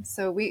asylum.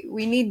 So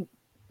we need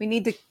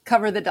to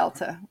cover the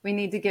delta. We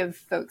need to give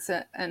folks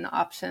an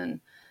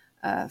option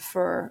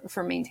for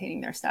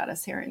maintaining their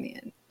status here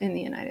in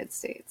the United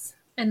States.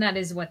 And that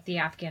is what the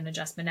Afghan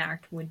Adjustment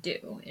Act would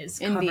do, is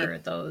cover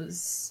Indeed.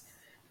 those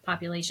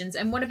populations.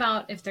 And what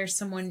about if there's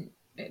someone,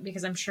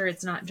 because I'm sure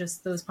it's not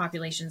just those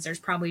populations, there's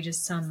probably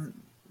just some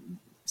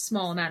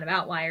small amount of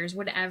outliers.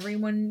 Would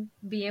everyone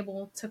be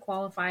able to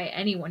qualify?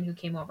 Anyone who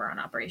came over on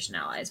Operation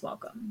Ally is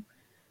welcome?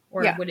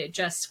 Or would it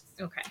just,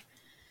 okay.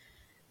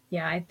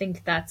 Yeah, I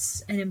think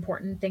that's an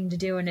important thing to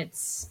do. And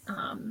it's,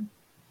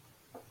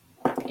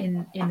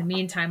 in the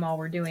meantime, all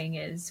we're doing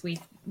is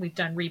we've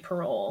done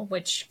re-parole,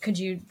 which could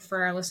you,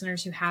 for our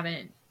listeners who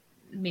haven't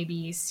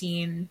maybe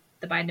seen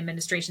the Biden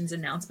administration's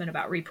announcement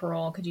about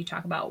re-parole, could you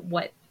talk about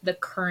what the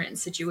current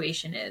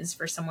situation is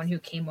for someone who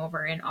came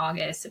over in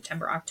August,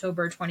 September,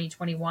 October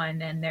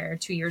 2021, and their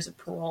 2 years of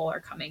parole are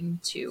coming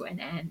to an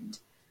end?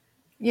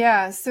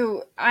 Yeah,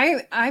 so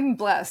I'm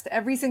blessed.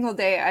 Every single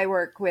day I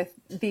work with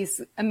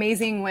these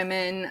amazing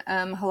women,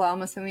 Halal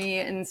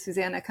Masumi and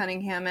Susanna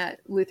Cunningham at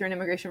Lutheran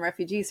Immigration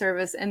Refugee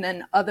Service, and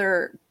then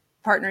other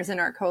partners in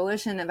our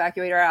coalition,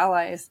 Evacuate Our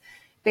Allies.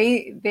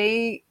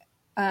 They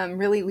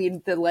really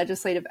lead the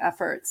legislative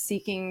efforts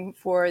seeking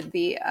for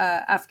the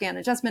Afghan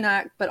Adjustment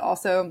Act, but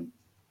also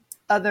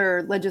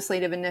other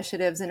legislative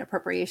initiatives and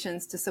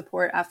appropriations to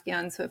support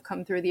Afghans who have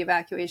come through the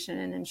evacuation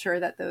and ensure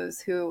that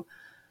those who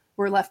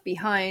were left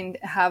behind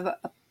have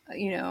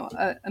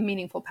a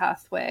meaningful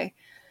pathway.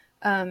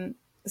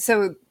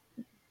 So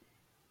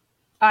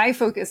I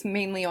focus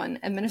mainly on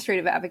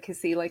administrative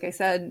advocacy. Like I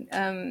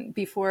said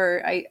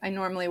before, I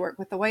normally work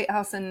with the White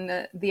House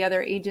and the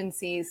other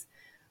agencies.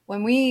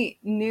 When we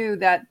knew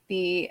that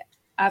the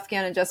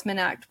Afghan Adjustment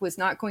Act was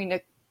not going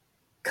to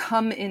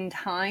come in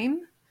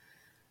time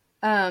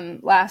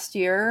last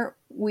year,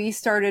 we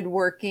started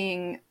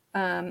working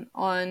on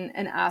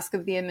an ask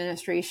of the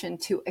administration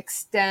to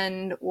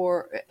extend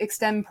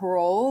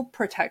parole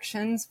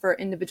protections for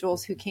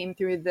individuals who came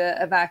through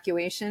the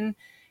evacuation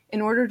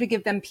in order to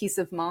give them peace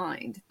of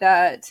mind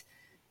that,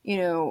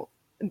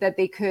 that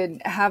they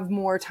could have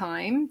more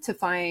time to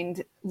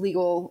find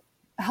legal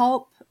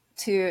help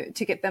to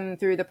get them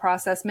through the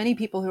process. Many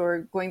people who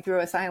are going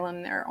through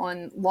asylum, they're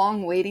on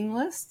long waiting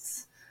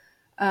lists.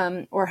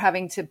 Or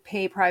having to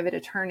pay private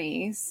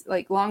attorneys,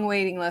 like long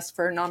waiting lists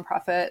for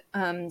nonprofit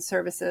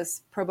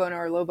services, pro bono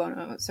or low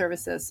bono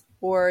services,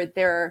 or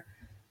they're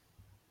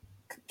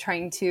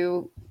trying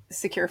to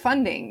secure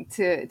funding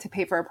to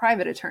pay for a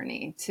private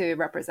attorney to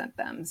represent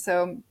them.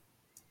 So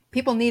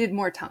people needed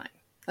more time.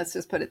 Let's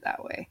just put it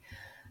that way.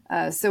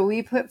 So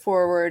we put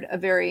forward a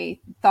very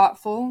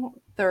thoughtful,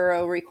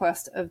 thorough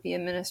request of the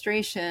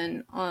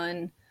administration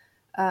on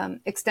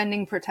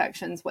extending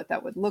protections, what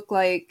that would look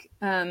like.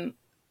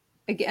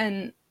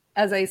 Again,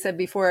 as I said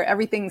before,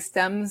 everything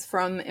stems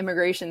from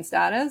immigration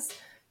status.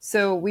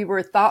 So we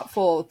were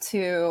thoughtful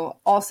to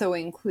also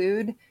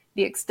include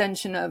the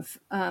extension of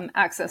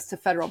access to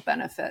federal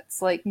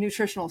benefits like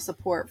nutritional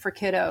support for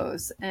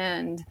kiddos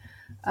and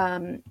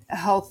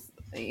health,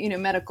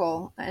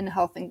 medical and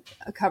health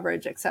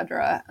coverage, et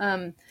cetera.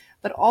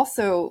 But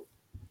also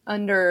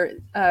under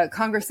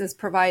Congress has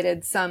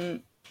provided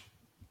some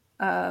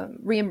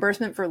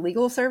reimbursement for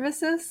legal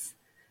services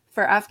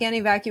for Afghan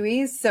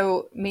evacuees.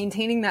 So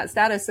maintaining that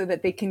status so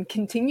that they can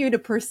continue to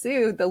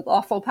pursue the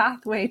lawful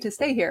pathway to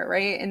stay here,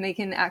 right? And they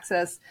can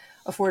access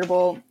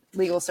affordable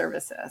legal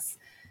services.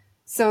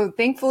 So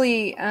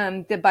thankfully,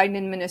 the Biden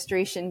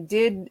administration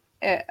did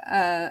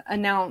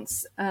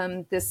announce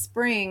this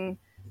spring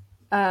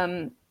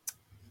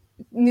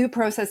new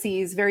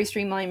processes, very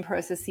streamlined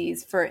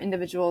processes for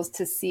individuals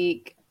to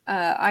seek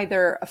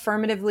either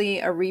affirmatively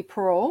a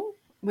re-parole,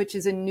 which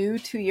is a new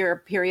 2-year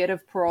period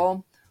of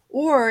parole,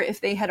 or if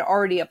they had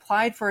already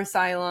applied for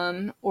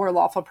asylum or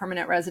lawful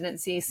permanent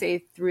residency, say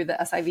through the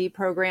SIV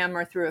program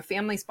or through a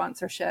family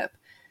sponsorship,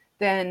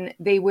 then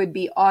they would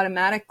be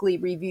automatically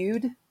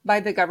reviewed by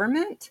the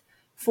government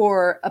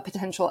for a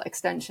potential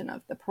extension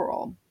of the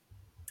parole.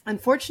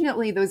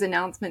 Unfortunately, those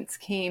announcements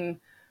came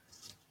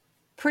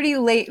pretty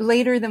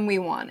later than we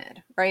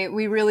wanted, right?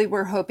 We really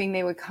were hoping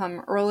they would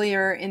come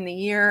earlier in the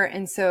year.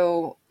 And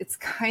so it's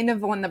kind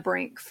of on the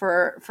brink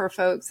for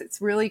folks.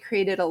 It's really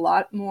created a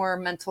lot more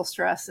mental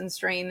stress and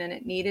strain than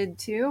it needed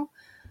to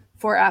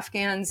for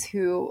Afghans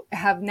who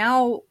have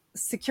now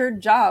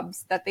secured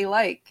jobs that they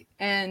like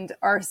and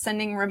are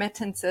sending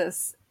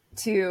remittances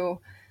to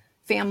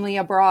family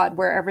abroad,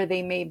 wherever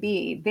they may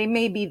be. They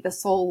may be the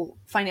sole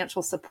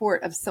financial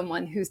support of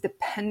someone who's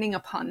depending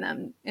upon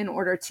them in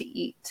order to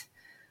eat.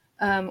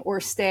 Or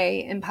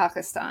stay in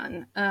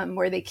Pakistan,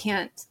 where they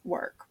can't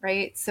work,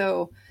 right?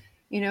 So,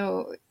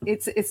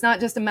 it's not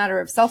just a matter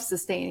of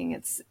self-sustaining;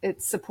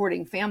 it's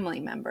supporting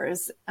family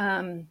members.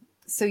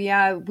 So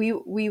yeah,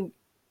 we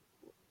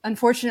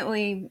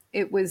unfortunately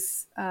it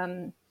was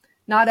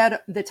not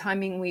at the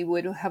timing we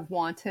would have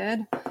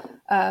wanted,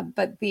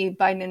 but the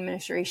Biden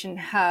administration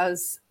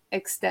has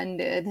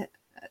extended,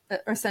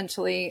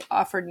 essentially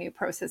offered new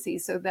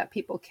processes so that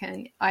people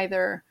can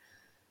either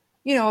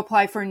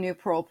apply for a new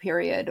parole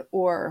period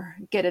or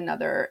get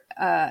another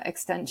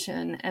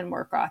extension and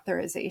work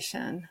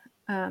authorization.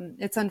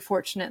 It's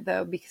unfortunate,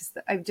 though, because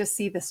I just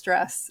see the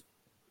stress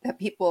that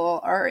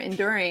people are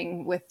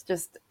enduring with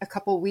just a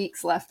couple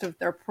weeks left of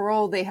their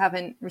parole. They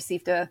haven't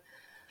received a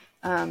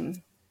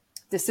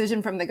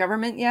decision from the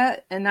government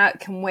yet, and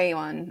that can weigh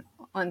on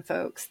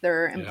folks.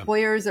 Their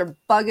employers are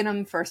bugging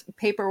them for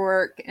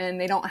paperwork and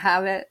they don't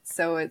have it.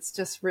 So it's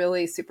just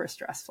really super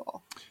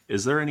stressful.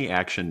 Is there any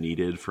action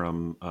needed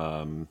from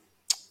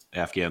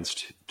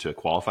Afghans to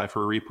qualify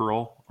for a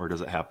reparole, or does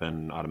it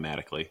happen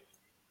automatically?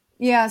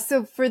 Yeah.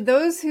 So for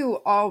those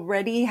who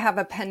already have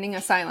a pending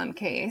asylum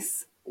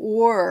case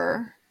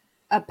or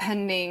a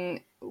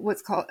pending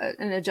what's called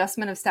an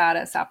adjustment of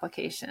status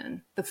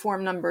application, the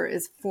form number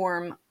is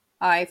Form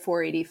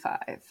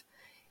I-485.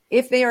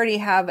 If they already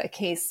have a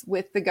case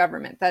with the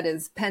government that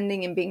is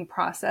pending and being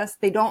processed,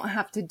 they don't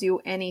have to do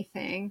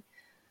anything,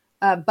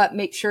 but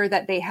make sure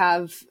that they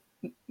have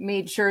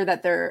made sure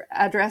that their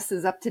address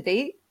is up to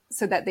date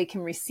so that they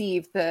can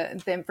receive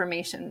the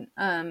information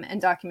and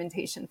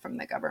documentation from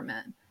the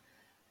government.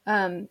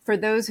 For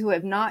those who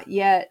have not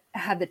yet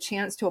had the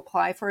chance to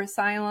apply for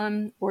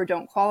asylum or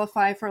don't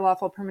qualify for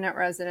lawful permanent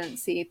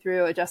residency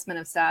through adjustment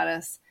of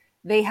status,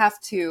 they have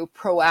to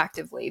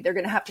proactively, they're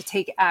going to have to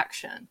take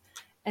action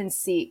and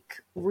seek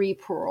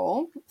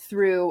reparole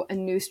through a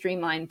new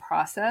streamlined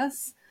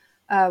process,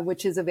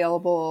 which is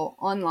available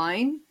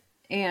online.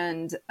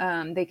 And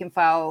they can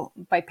file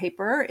by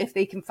paper. If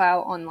they can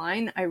file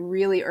online, I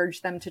really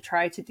urge them to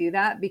try to do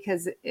that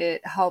because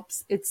it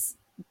helps. It's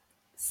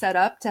set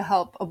up to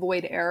help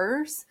avoid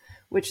errors,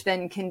 which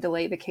then can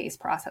delay the case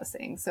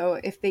processing. So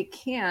if they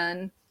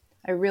can,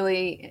 I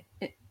really,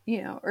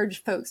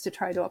 urge folks to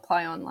try to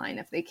apply online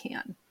if they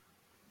can.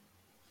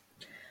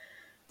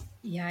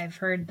 Yeah, I've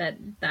heard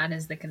that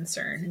is the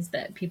concern, is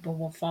that people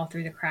will fall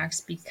through the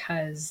cracks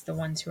because the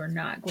ones who are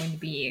not going to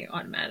be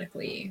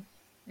automatically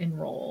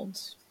enrolled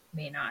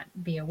may not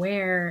be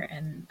aware.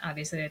 And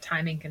obviously the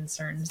timing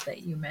concerns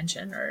that you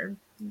mentioned are,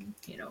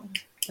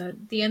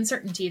 the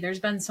uncertainty. There's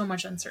been so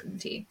much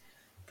uncertainty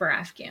for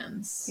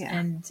Afghans,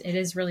 and it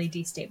is really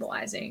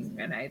destabilizing.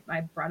 And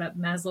I brought up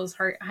Maslow's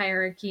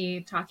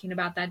hierarchy, talking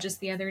about that just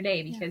the other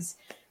day, because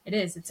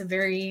it's a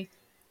very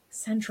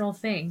central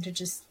thing to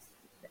just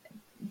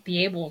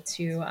be able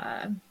to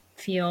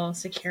feel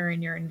secure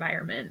in your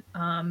environment.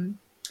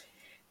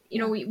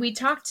 We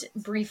talked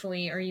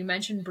briefly, or you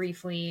mentioned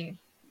briefly,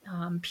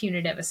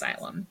 punitive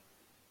asylum.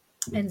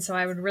 And so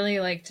I would really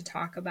like to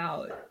talk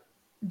about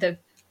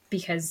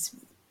because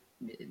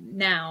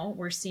now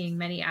we're seeing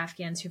many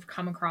Afghans who've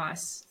come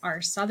across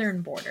our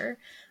southern border,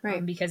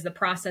 right. Because the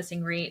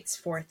processing rates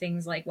for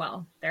things like,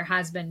 there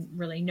has been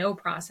really no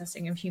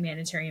processing of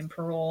humanitarian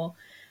parole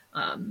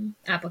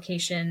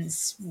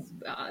applications.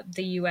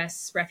 The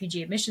U.S.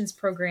 Refugee Admissions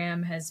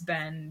Program has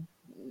been,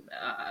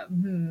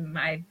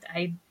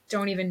 I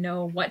don't even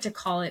know what to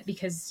call it,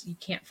 because you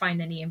can't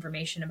find any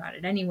information about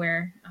it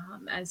anywhere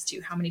as to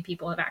how many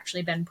people have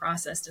actually been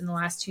processed in the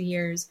last 2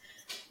 years.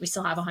 We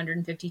still have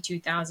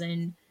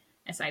 152,000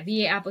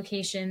 SIV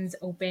applications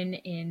open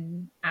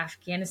in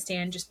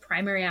Afghanistan, just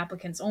primary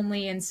applicants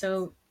only. And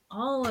so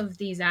all of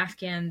these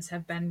Afghans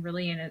have been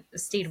really in a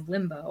state of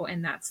limbo,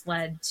 and that's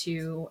led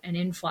to an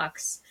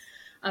influx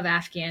of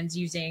Afghans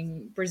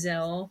using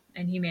Brazil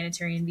and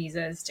humanitarian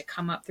visas to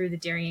come up through the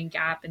Darien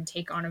Gap and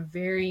take on a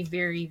very,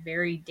 very,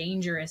 very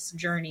dangerous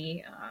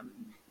journey.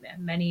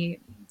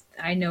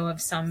 I know of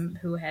some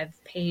who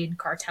have paid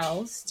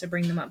cartels to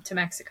bring them up to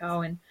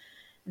Mexico, and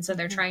so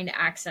they're trying to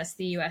access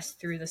the U.S.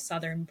 through the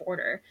southern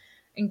border.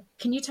 And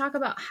can you talk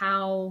about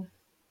how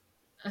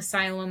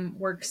asylum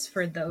works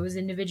for those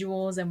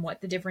individuals and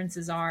what the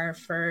differences are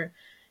for,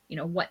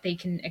 what they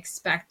can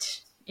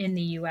expect in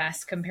the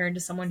U.S. compared to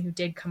someone who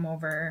did come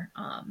over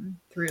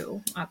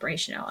through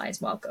Operation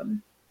Allies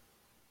Welcome?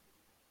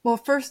 Well,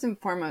 first and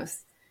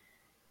foremost,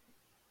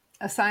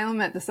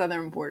 asylum at the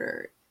southern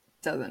border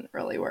doesn't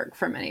really work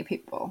for many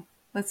people.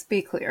 Let's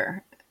be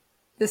clear.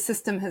 The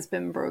system has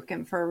been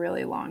broken for a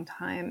really long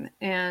time,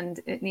 and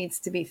it needs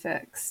to be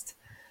fixed.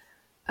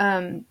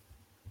 It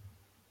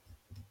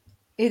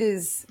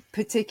is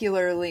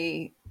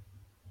particularly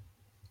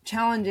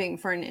challenging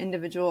for an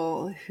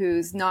individual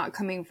who's not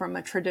coming from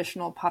a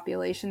traditional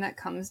population that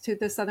comes to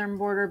the southern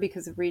border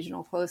because of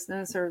regional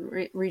closeness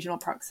or regional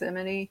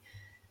proximity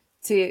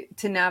to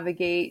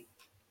navigate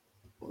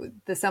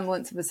the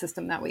semblance of a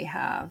system that we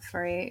have,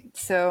 right?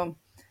 So,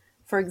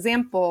 for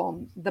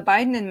example, the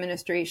Biden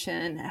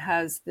administration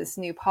has this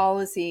new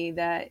policy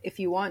that if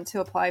you want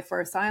to apply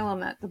for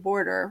asylum at the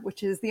border,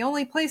 which is the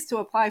only place to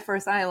apply for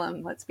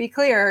asylum, let's be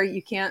clear,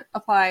 you can't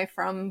apply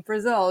from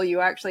Brazil. You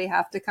actually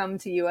have to come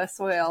to U.S.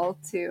 soil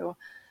to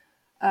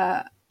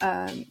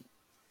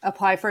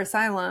apply for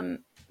asylum.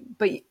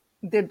 But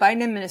the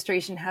Biden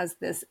administration has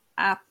this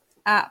app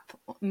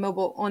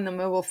mobile on the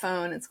mobile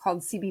phone. It's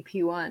called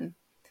CBP1.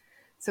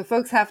 So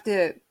folks have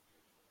to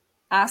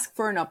ask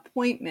for an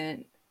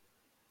appointment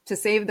to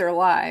save their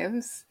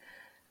lives,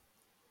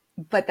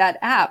 but that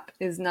app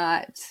is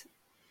not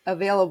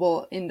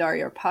available in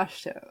Dario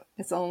Pashto.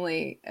 It's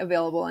only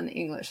available in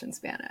English and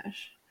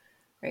Spanish,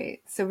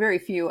 right? So very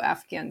few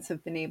Afghans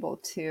have been able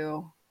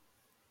to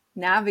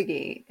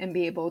navigate and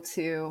be able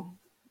to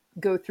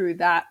go through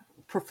that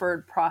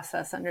preferred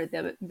process under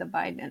the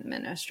Biden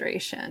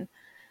administration.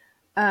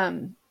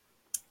 So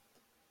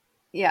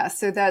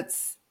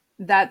that's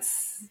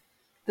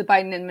the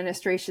Biden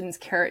administration's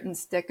carrot and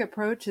stick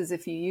approach is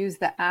if you use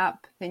the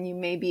app, then you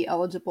may be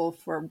eligible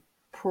for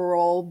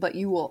parole, but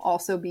you will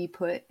also be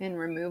put in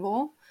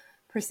removal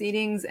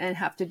proceedings and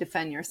have to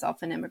defend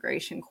yourself in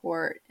immigration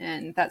court.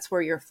 And that's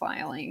where you're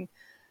filing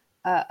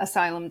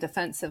asylum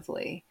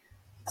defensively.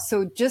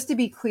 So just to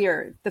be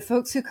clear, the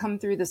folks who come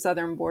through the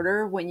southern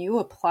border, when you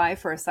apply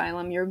for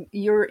asylum,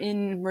 you're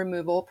in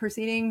removal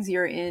proceedings,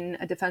 you're in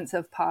a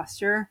defensive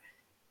posture.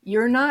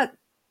 You're not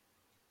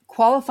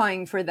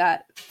qualifying for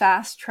that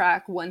fast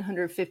track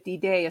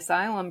 150-day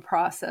asylum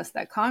process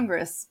that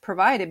Congress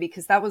provided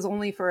because that was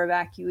only for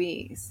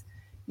evacuees.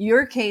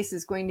 Your case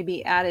is going to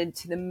be added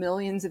to the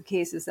millions of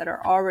cases that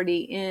are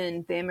already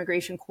in the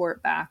immigration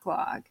court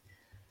backlog.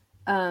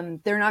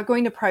 They're not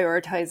going to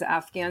prioritize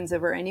Afghans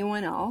over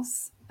anyone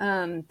else.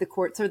 The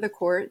courts are the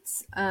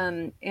courts,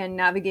 and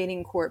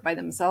navigating court by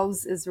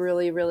themselves is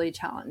really, really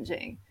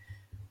challenging.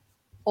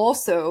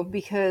 Also,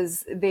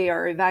 because they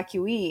are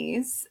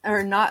evacuees,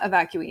 or not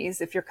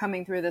evacuees, if you're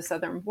coming through the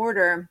southern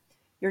border,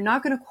 you're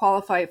not going to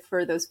qualify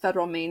for those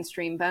federal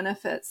mainstream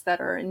benefits that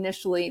are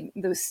initially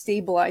those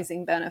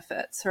stabilizing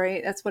benefits,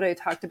 right? That's what I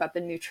talked about, the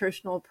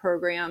nutritional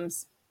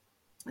programs,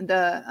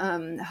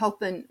 the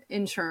health and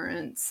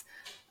insurance,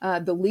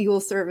 the legal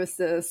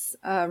services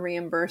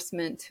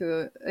reimbursement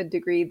to a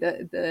degree,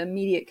 the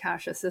immediate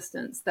cash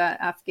assistance that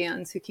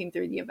Afghans who came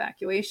through the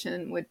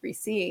evacuation would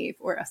receive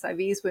or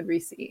SIVs would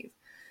receive.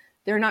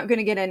 They're not going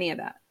to get any of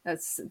that.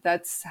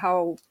 That's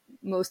how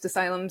most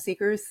asylum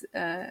seekers,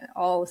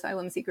 all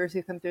asylum seekers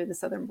who come through the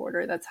southern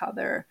border, that's how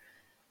they're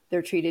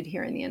treated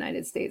here in the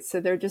United States. So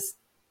they're just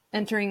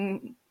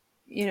entering,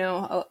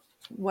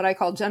 what I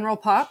call general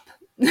pop.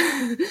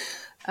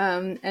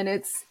 And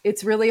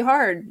it's really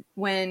hard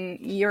when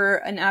you're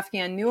an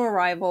Afghan new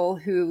arrival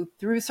who,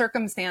 through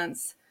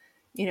circumstance,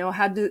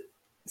 had to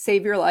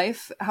save your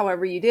life.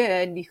 However you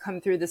did, you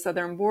come through the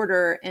southern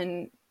border,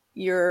 and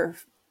your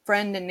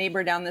friend and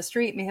neighbor down the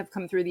street may have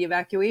come through the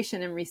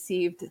evacuation and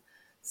received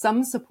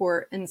some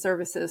support and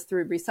services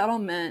through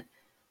resettlement,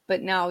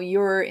 but now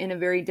you're in a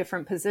very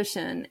different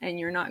position and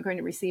you're not going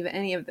to receive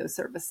any of those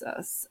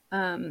services.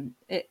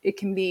 It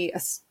can be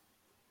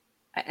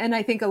and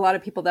I think a lot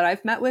of people that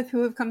I've met with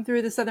who have come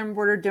through the southern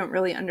border don't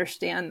really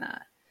understand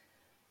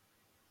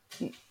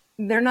that.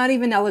 They're not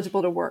even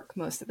eligible to work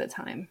most of the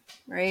time,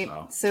 right?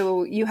 Wow.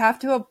 So you have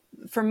to,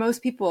 for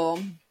most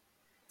people,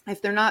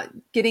 if they're not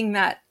getting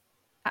that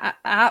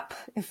app,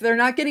 if they're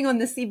not getting on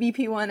the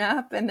CBP1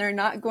 app and they're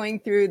not going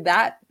through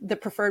the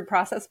preferred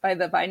process by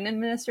the Biden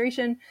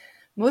administration,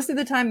 most of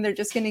the time they're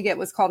just going to get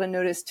what's called a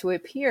notice to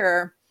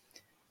appear,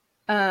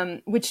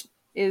 which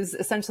is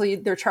essentially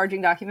their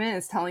charging document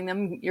is telling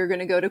them you're going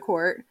to go to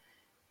court,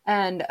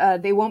 and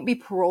they won't be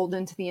paroled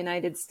into the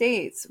United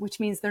States, which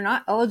means they're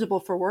not eligible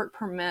for work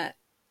permit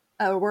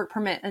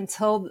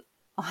until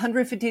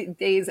 150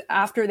 days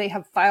after they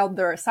have filed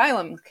their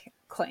asylum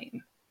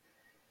claim.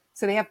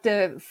 So they have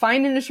to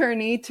find an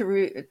attorney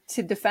to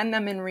defend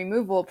them in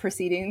removal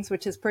proceedings,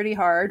 which is pretty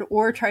hard,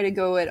 or try to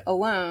go it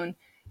alone,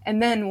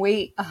 and then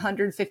wait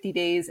 150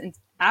 days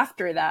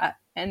after that,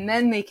 and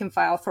then they can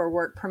file for a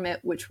work permit,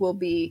 which will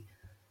be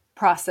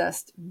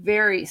processed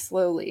very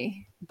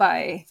slowly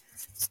by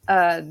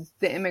the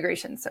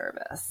immigration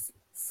service.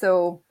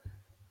 So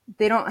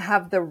they don't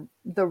have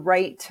the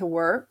right to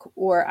work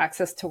or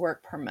access to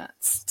work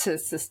permits to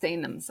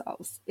sustain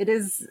themselves. It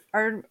is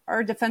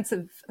our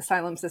defensive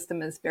asylum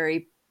system is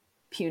very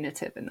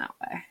punitive in that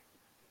way.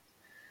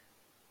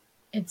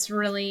 It's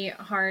really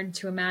hard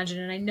to imagine.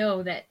 And I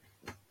know that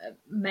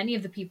many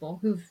of the people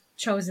who've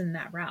chosen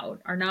that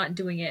route are not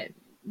doing it,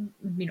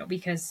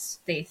 because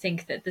they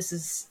think that this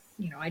is,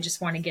 I just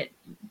want to get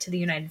to the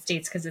United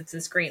States because it's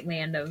this great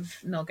land of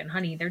milk and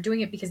honey. They're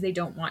doing it because they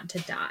don't want to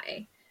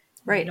die.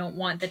 They Right. don't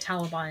want the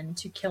Taliban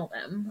to kill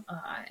them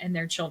and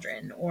their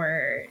children.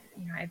 Or,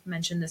 I've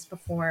mentioned this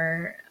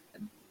before.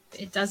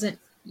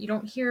 You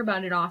don't hear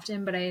about it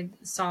often, but I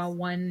saw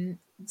one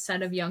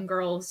set of young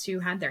girls who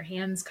had their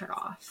hands cut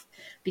off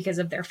because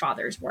of their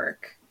father's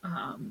work.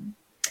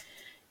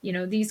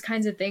 These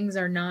kinds of things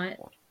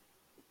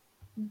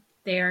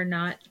they are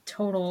not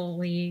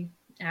totally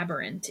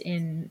aberrant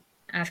in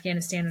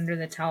Afghanistan under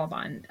the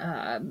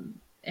Taliban.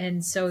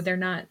 And so they're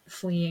not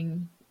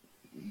fleeing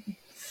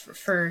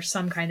for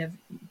some kind of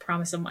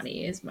promise of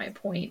money is my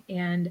point.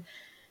 And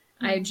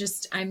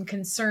I'm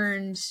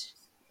concerned,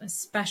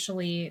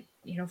 especially,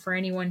 for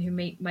anyone who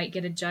might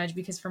get a judge,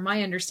 because from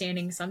my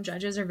understanding, some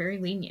judges are very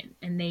lenient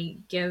and they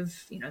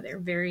give, they're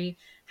very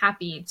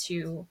happy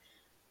to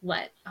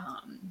let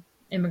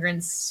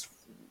immigrants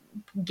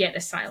get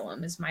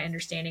asylum is my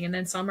understanding. And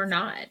then some are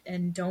not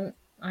and don't,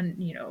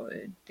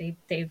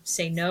 they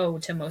say no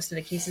to most of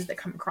the cases that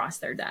come across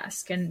their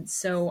desk. And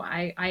so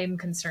I am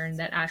concerned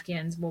that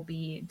Afghans will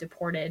be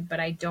deported, but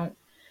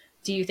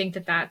do you think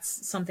that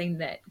that's something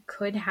that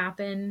could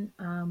happen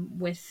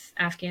with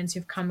Afghans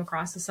who've come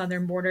across the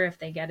southern border if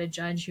they get a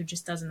judge who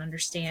just doesn't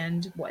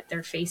understand what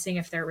they're facing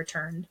if they're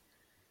returned?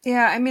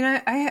 Yeah. I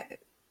mean,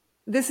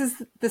 this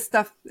is the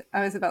stuff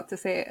I was about to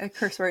say, a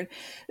curse word.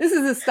 This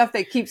is the stuff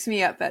that keeps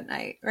me up at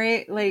night,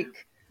 right?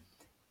 Like,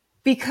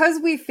 because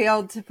we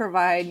failed to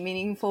provide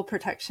meaningful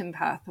protection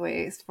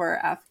pathways for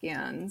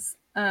Afghans.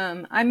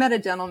 I met a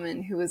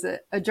gentleman who was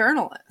a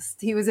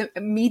journalist. He was a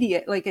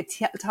media, like a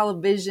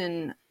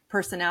television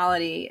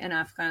personality in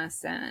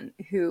Afghanistan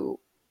who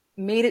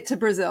made it to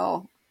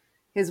Brazil.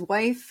 His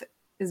wife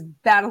is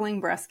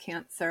battling breast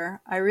cancer.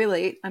 I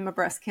relate. I'm a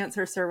breast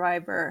cancer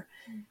survivor.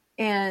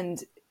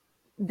 And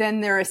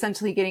then they're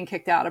essentially getting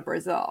kicked out of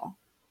Brazil,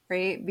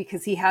 right?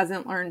 Because he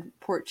hasn't learned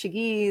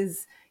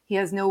Portuguese. He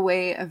has no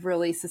way of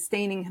really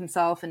sustaining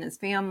himself and his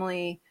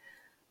family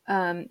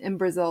in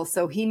Brazil.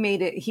 So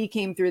he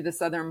came through the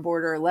southern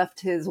border,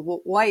 left his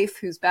wife,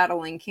 who's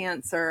battling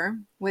cancer,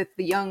 with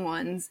the young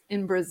ones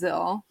in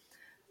Brazil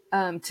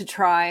to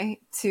try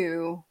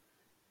to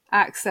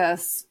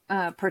access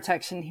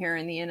protection here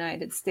in the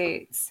United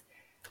States.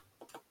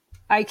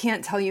 I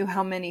can't tell you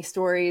how many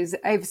stories.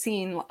 I've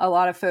seen a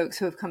lot of folks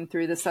who have come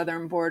through the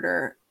southern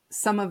border.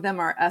 Some of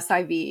them are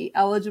SIV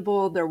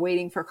eligible. They're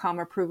waiting for COM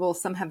approval.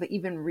 Some have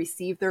even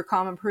received their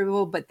COM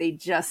approval, but they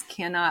just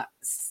cannot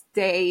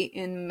stay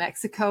in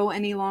Mexico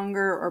any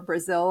longer or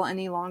Brazil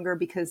any longer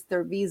because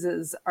their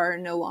visas are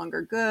no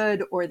longer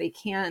good, or they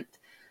can't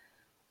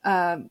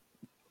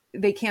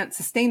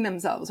sustain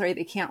themselves, right?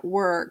 They can't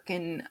work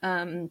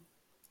and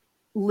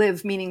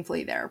live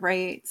meaningfully there,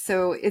 right?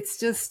 So it's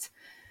just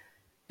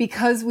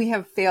because we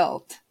have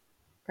failed,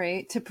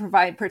 right, to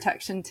provide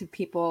protection to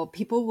people.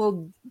 People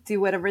will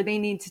do whatever they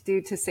need to do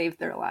to save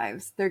their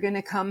lives. They're going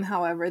to come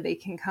however they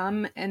can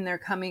come, and they're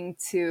coming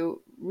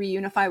to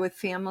reunify with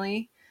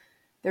family.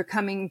 They're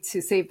coming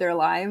to save their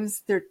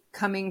lives. They're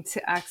coming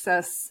to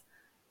access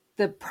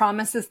the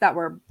promises that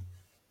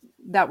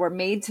were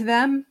made to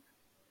them.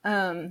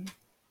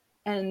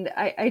 And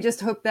I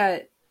just hope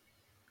that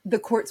the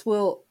courts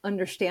will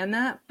understand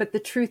that. But the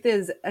truth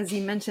is, as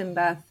you mentioned,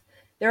 Beth,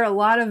 there are a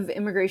lot of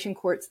immigration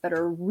courts that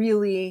are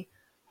really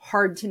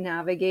hard to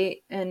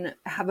navigate and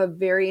have a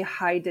very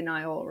high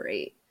denial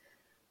rate.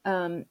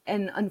 And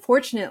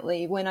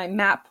unfortunately, when I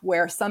map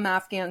where some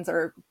Afghans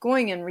are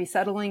going and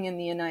resettling in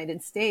the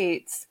United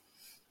States,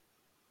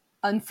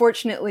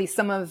 unfortunately,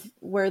 some of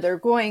where they're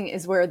going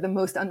is where the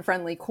most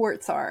unfriendly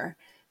courts are.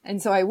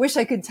 And so I wish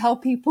I could tell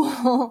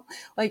people,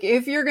 like,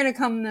 if you're going to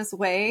come this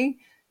way,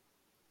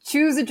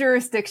 choose a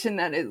jurisdiction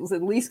that is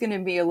at least going to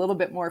be a little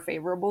bit more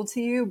favorable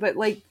to you. But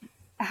like,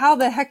 how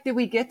the heck did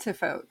we get to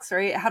folks,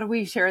 right? How do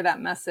we share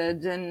that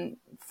message? And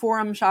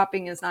forum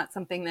shopping is not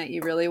something that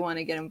you really want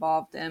to get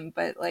involved in,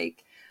 but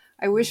like,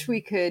 I wish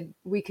we could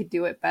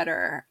do it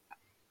better.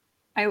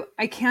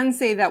 I can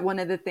say that one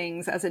of the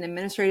things as an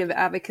administrative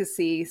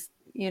advocacy,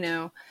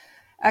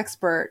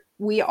 expert,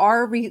 we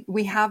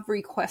have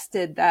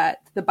requested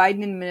that the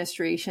Biden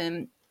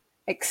administration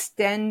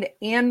extend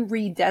and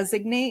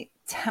redesignate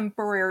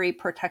temporary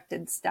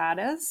protected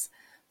status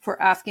for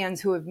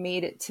Afghans who have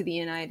made it to the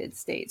United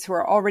States, who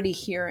are already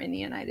here in the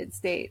United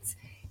States.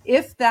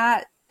 If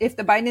the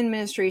Biden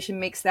administration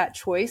makes that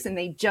choice, and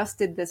they just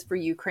did this for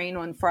Ukraine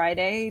on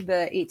Friday,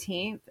 the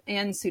 18th,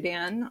 and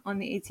Sudan on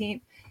the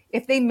 18th,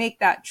 if they make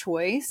that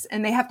choice,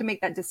 and they have to make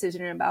that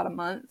decision in about a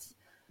month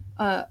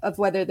of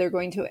whether they're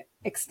going to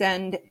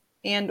extend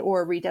and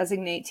or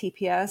redesignate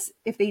TPS,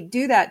 if they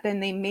do that, then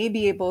they may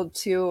be able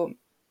to,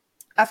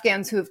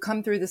 Afghans who have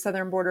come through the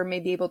southern border may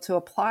be able to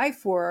apply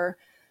for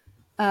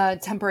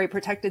temporary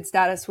protected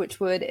status, which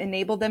would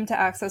enable them to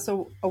access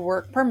a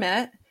work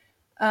permit,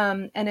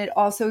 And it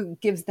also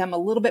gives them a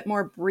little bit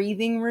more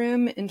breathing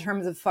room in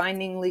terms of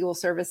finding legal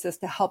services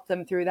to help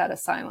them through that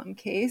asylum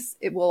case.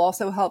 It will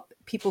also help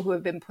people who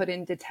have been put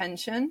in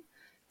detention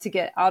to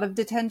get out of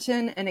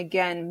detention and,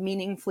 again,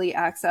 meaningfully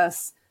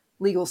access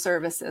legal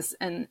services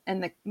and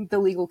the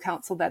legal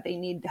counsel that they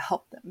need to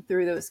help them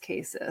through those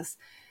cases.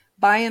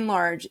 By and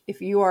large,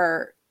 if you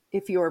are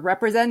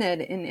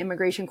represented in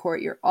immigration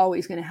court, you're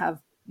always going to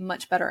have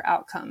much better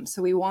outcomes.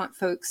 So we want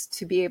folks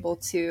to be able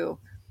to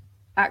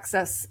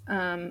access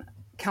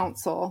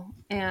counsel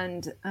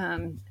and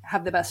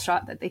have the best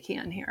shot that they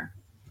can here.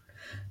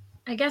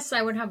 I guess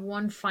I would have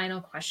one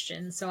final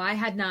question. So I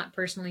had not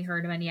personally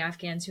heard of any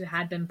Afghans who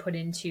had been put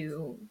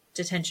into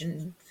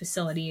detention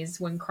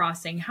facilities when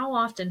crossing. How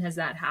often has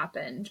that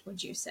happened,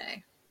 would you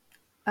say?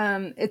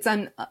 It's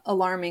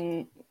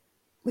alarmingly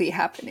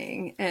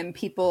happening, and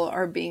people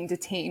are being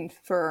detained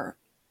for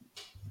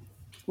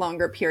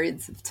longer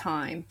periods of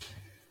time.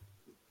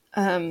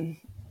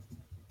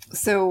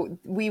 So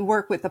we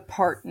work with a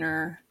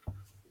partner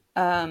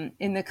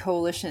in the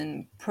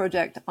coalition,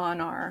 Project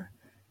ANAR,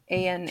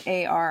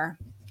 ANAR,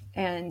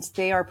 and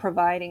they are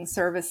providing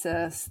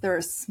services. They're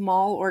a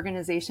small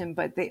organization,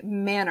 but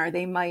are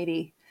they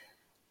mighty.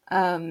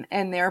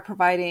 And they're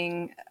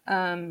providing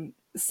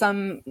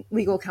some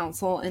legal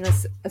counsel and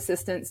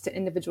assistance to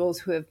individuals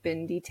who have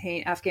been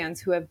detained, Afghans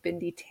who have been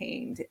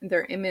detained.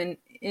 They're in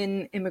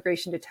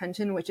immigration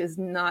detention, which is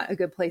not a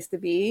good place to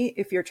be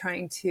if you're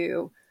trying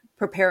to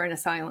prepare an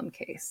asylum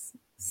case.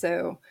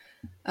 So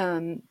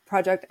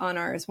Project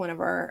ANAR is one of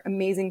our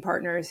amazing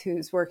partners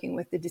who's working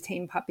with the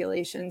detained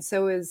population.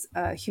 So is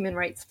Human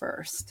Rights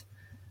First.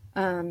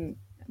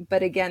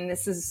 But again,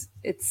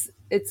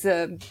 it's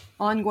a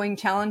ongoing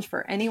challenge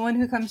for anyone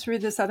who comes through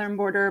the southern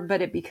border,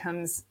 but it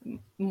becomes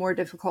more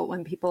difficult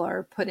when people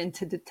are put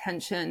into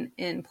detention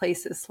in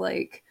places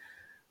like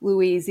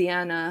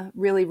Louisiana,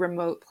 really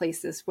remote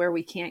places where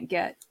we can't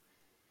get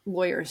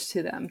lawyers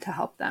to them to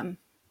help them.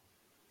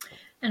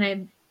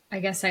 And I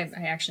guess I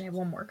actually have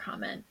one more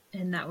comment,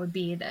 and that would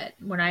be that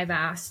when I've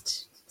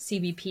asked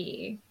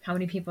CBP how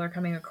many people are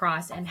coming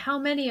across and how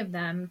many of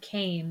them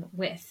came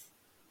with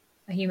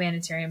a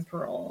humanitarian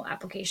parole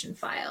application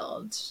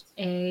filed,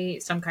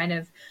 some kind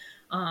of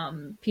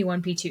P1,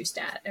 P2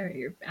 stat or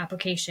your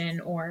application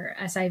or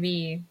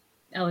SIV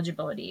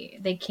eligibility,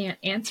 they can't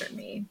answer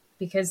me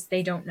because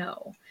they don't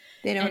know.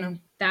 They don't know.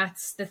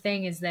 That's the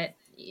thing, is that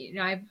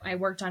I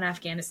worked on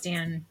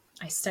Afghanistan.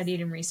 I studied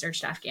and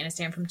researched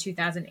Afghanistan from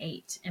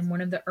 2008. And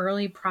one of the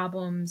early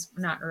problems,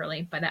 not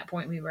early, by that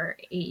point we were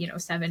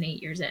 7,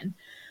 8 years in.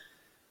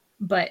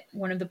 But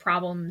one of the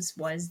problems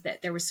was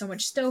that there was so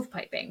much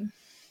stovepiping,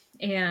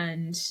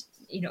 and,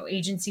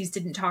 agencies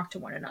didn't talk to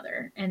one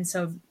another. And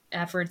so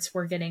efforts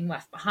were getting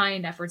left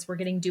behind, efforts were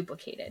getting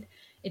duplicated.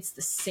 It's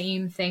the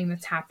same thing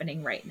that's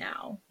happening right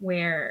now,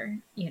 where,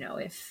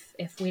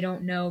 if we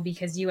don't know,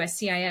 because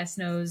USCIS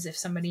knows if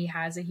somebody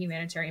has a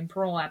humanitarian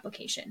parole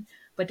application,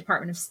 but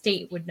Department of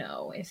State would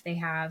know if they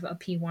have a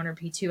P1 or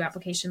P2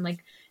 application.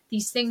 Like,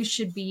 these things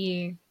should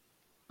be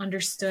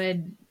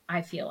understood,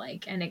 I feel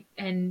like,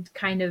 and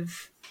kind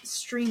of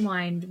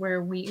streamlined,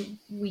 where we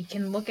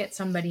can look at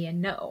somebody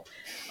and know,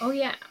 oh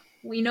yeah,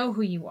 we know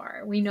who you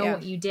are, we know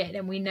what you did,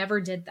 and we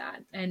never did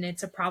that. And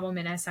it's a problem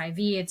in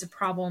SIV. It's a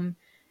problem.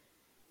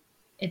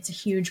 It's a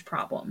huge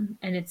problem,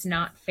 and it's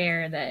not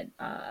fair that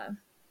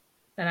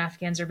that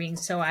Afghans are being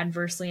so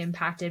adversely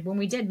impacted when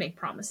we did make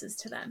promises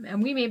to them.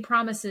 And we made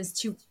promises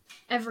to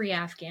every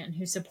Afghan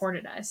who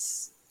supported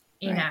us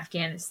in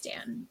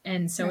Afghanistan.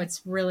 And so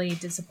it's really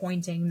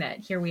disappointing that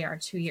here we are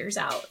 2 years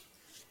out,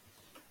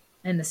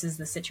 and this is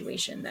the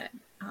situation that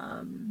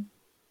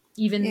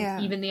even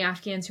the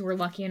Afghans who were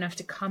lucky enough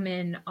to come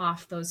in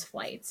off those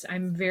flights,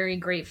 I'm very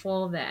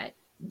grateful that,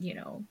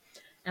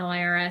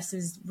 LIRS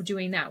is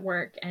doing that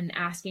work and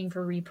asking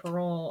for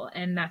re-parole,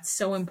 and that's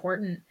so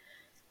important.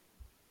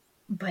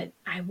 But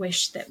I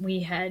wish that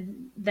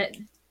that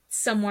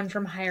someone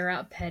from higher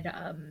up had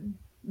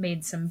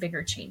made some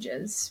bigger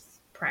changes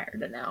prior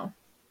to now.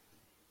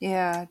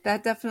 Yeah,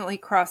 that definitely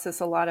crosses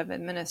a lot of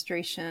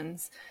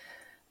administrations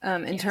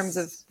in terms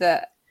of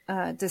the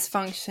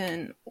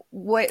dysfunction.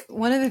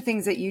 One of the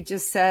things that you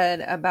just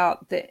said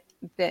about the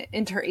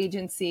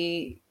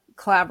interagency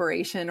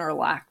collaboration or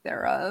lack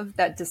thereof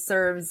that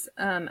deserves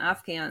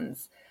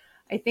Afghans,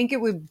 I think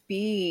it would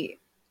be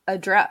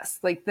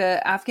addressed. Like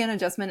the Afghan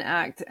Adjustment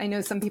Act, I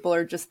know some people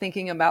are just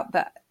thinking about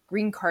the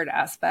green card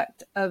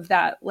aspect of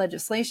that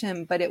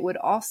legislation, but it would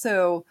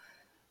also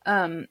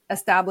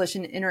establish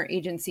an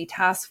interagency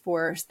task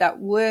force that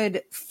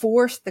would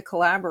force the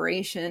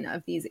collaboration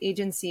of these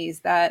agencies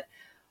that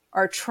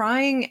are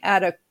trying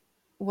at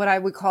what I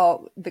would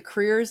call the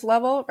careers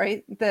level,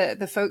 right?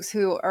 The folks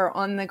who are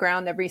on the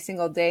ground every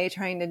single day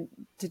trying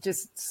to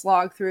just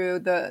slog through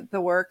the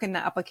work and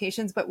the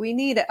applications. But we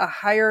need a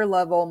higher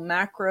level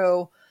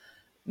macro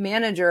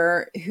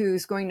manager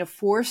who's going to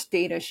force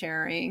data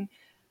sharing.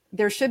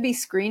 There should be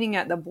screening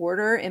at the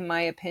border, in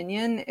my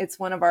opinion. It's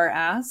one of our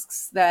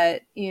asks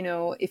that,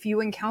 if you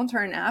encounter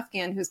an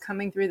Afghan who's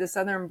coming through the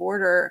southern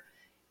border,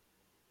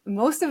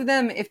 most of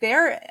them, if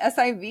they're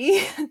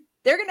SIV,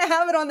 they're going to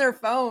have it on their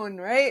phone,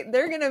 right?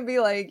 They're going to be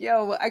like,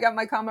 yo, I got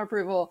my comma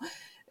approval.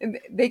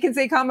 They can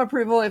say comma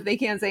approval if they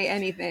can't say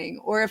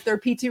anything. Or if they're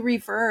P2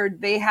 referred,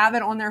 they have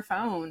it on their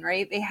phone,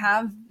 right? They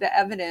have the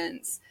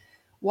evidence.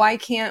 Why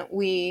can't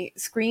we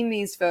screen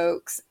these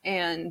folks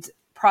and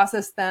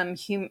process them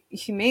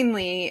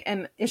humanely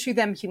and issue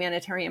them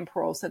humanitarian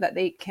parole so that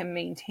they can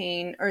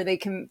maintain or they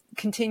can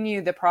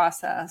continue the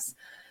process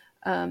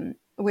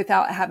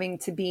without having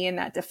to be in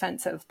that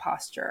defensive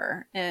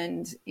posture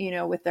and,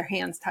 with their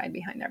hands tied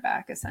behind their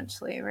back,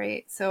 essentially,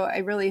 right? So I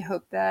really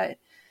hope that,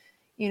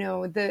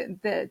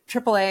 the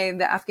AAA,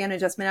 the Afghan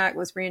Adjustment Act,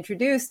 was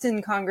reintroduced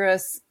in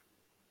Congress.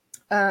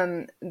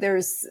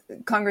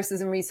 Congress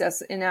is in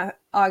recess in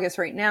August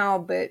right now,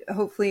 but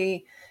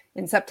hopefully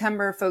in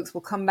September, folks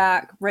will come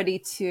back ready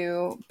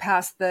to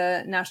pass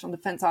the National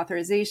Defense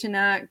Authorization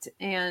Act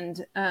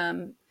and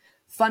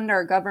fund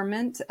our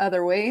government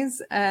other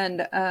ways.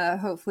 And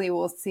hopefully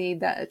we'll see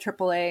that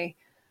AAA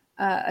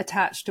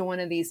attached to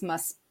one of these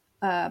must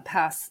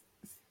pass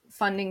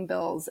funding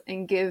bills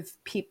and give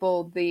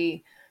people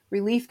the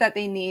relief that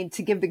they need,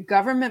 to give the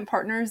government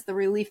partners the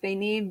relief they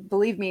need.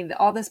 Believe me,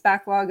 all this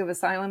backlog of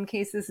asylum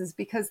cases is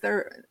because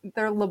they're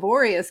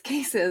laborious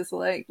cases.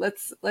 Like,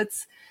 let's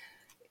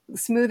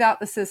smooth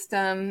out the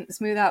system,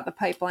 smooth out the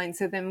pipeline,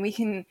 so then we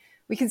can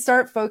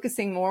start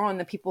focusing more on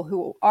the people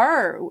who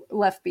are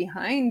left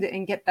behind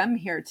and get them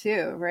here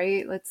too,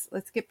 right?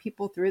 Let's get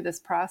people through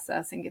this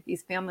process and get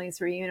these families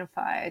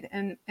reunified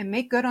and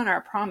make good on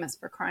our promise,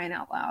 for crying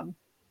out loud.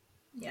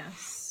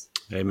 Yes.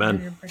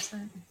 Amen.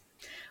 100%.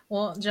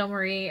 Well, Jill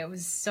Marie, it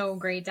was so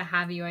great to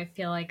have you. I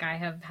feel like I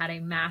have had a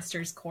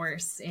master's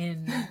course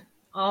in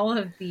all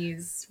of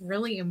these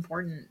really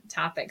important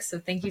topics. So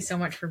thank you so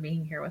much for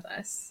being here with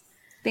us.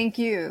 Thank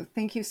you.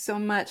 Thank you so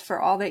much for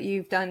all that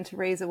you've done to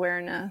raise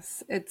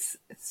awareness. It's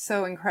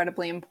so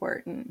incredibly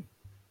important.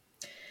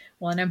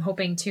 Well, and I'm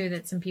hoping too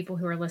that some people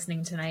who are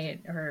listening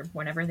tonight or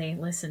whenever they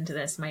listen to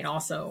this might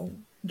also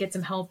get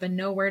some help and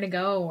know where to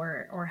go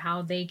or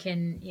how they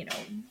can,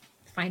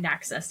 find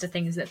access to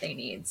things that they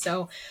need.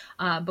 So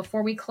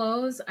before we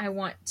close, I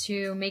want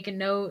to make a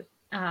note.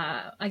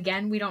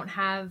 Again, we don't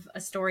have a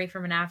story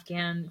from an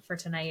Afghan for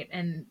tonight,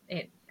 and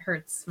it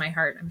hurts my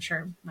heart. I'm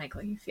sure,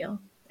 Michael, you feel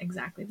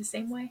exactly the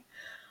same way.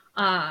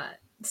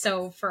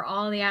 So for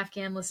all the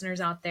Afghan listeners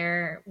out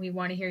there, we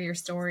want to hear your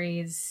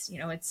stories.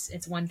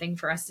 It's one thing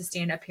for us to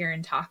stand up here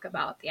and talk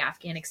about the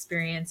Afghan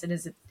experience. It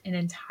is an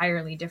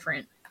entirely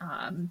different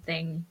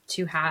thing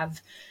to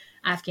have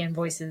Afghan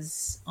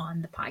voices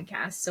on the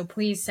podcast. So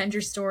please send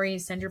your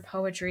stories, send your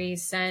poetry,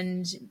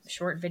 send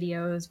short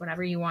videos,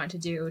 whatever you want to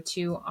do,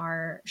 to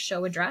our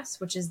show address,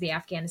 which is the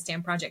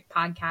Afghanistan Project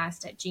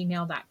Podcast at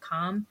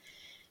gmail.com.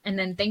 And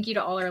then thank you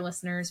to all our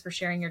listeners for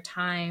sharing your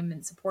time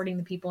and supporting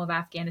the people of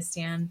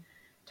Afghanistan.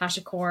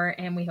 Tasha Kaur,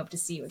 and we hope to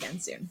see you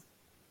again soon.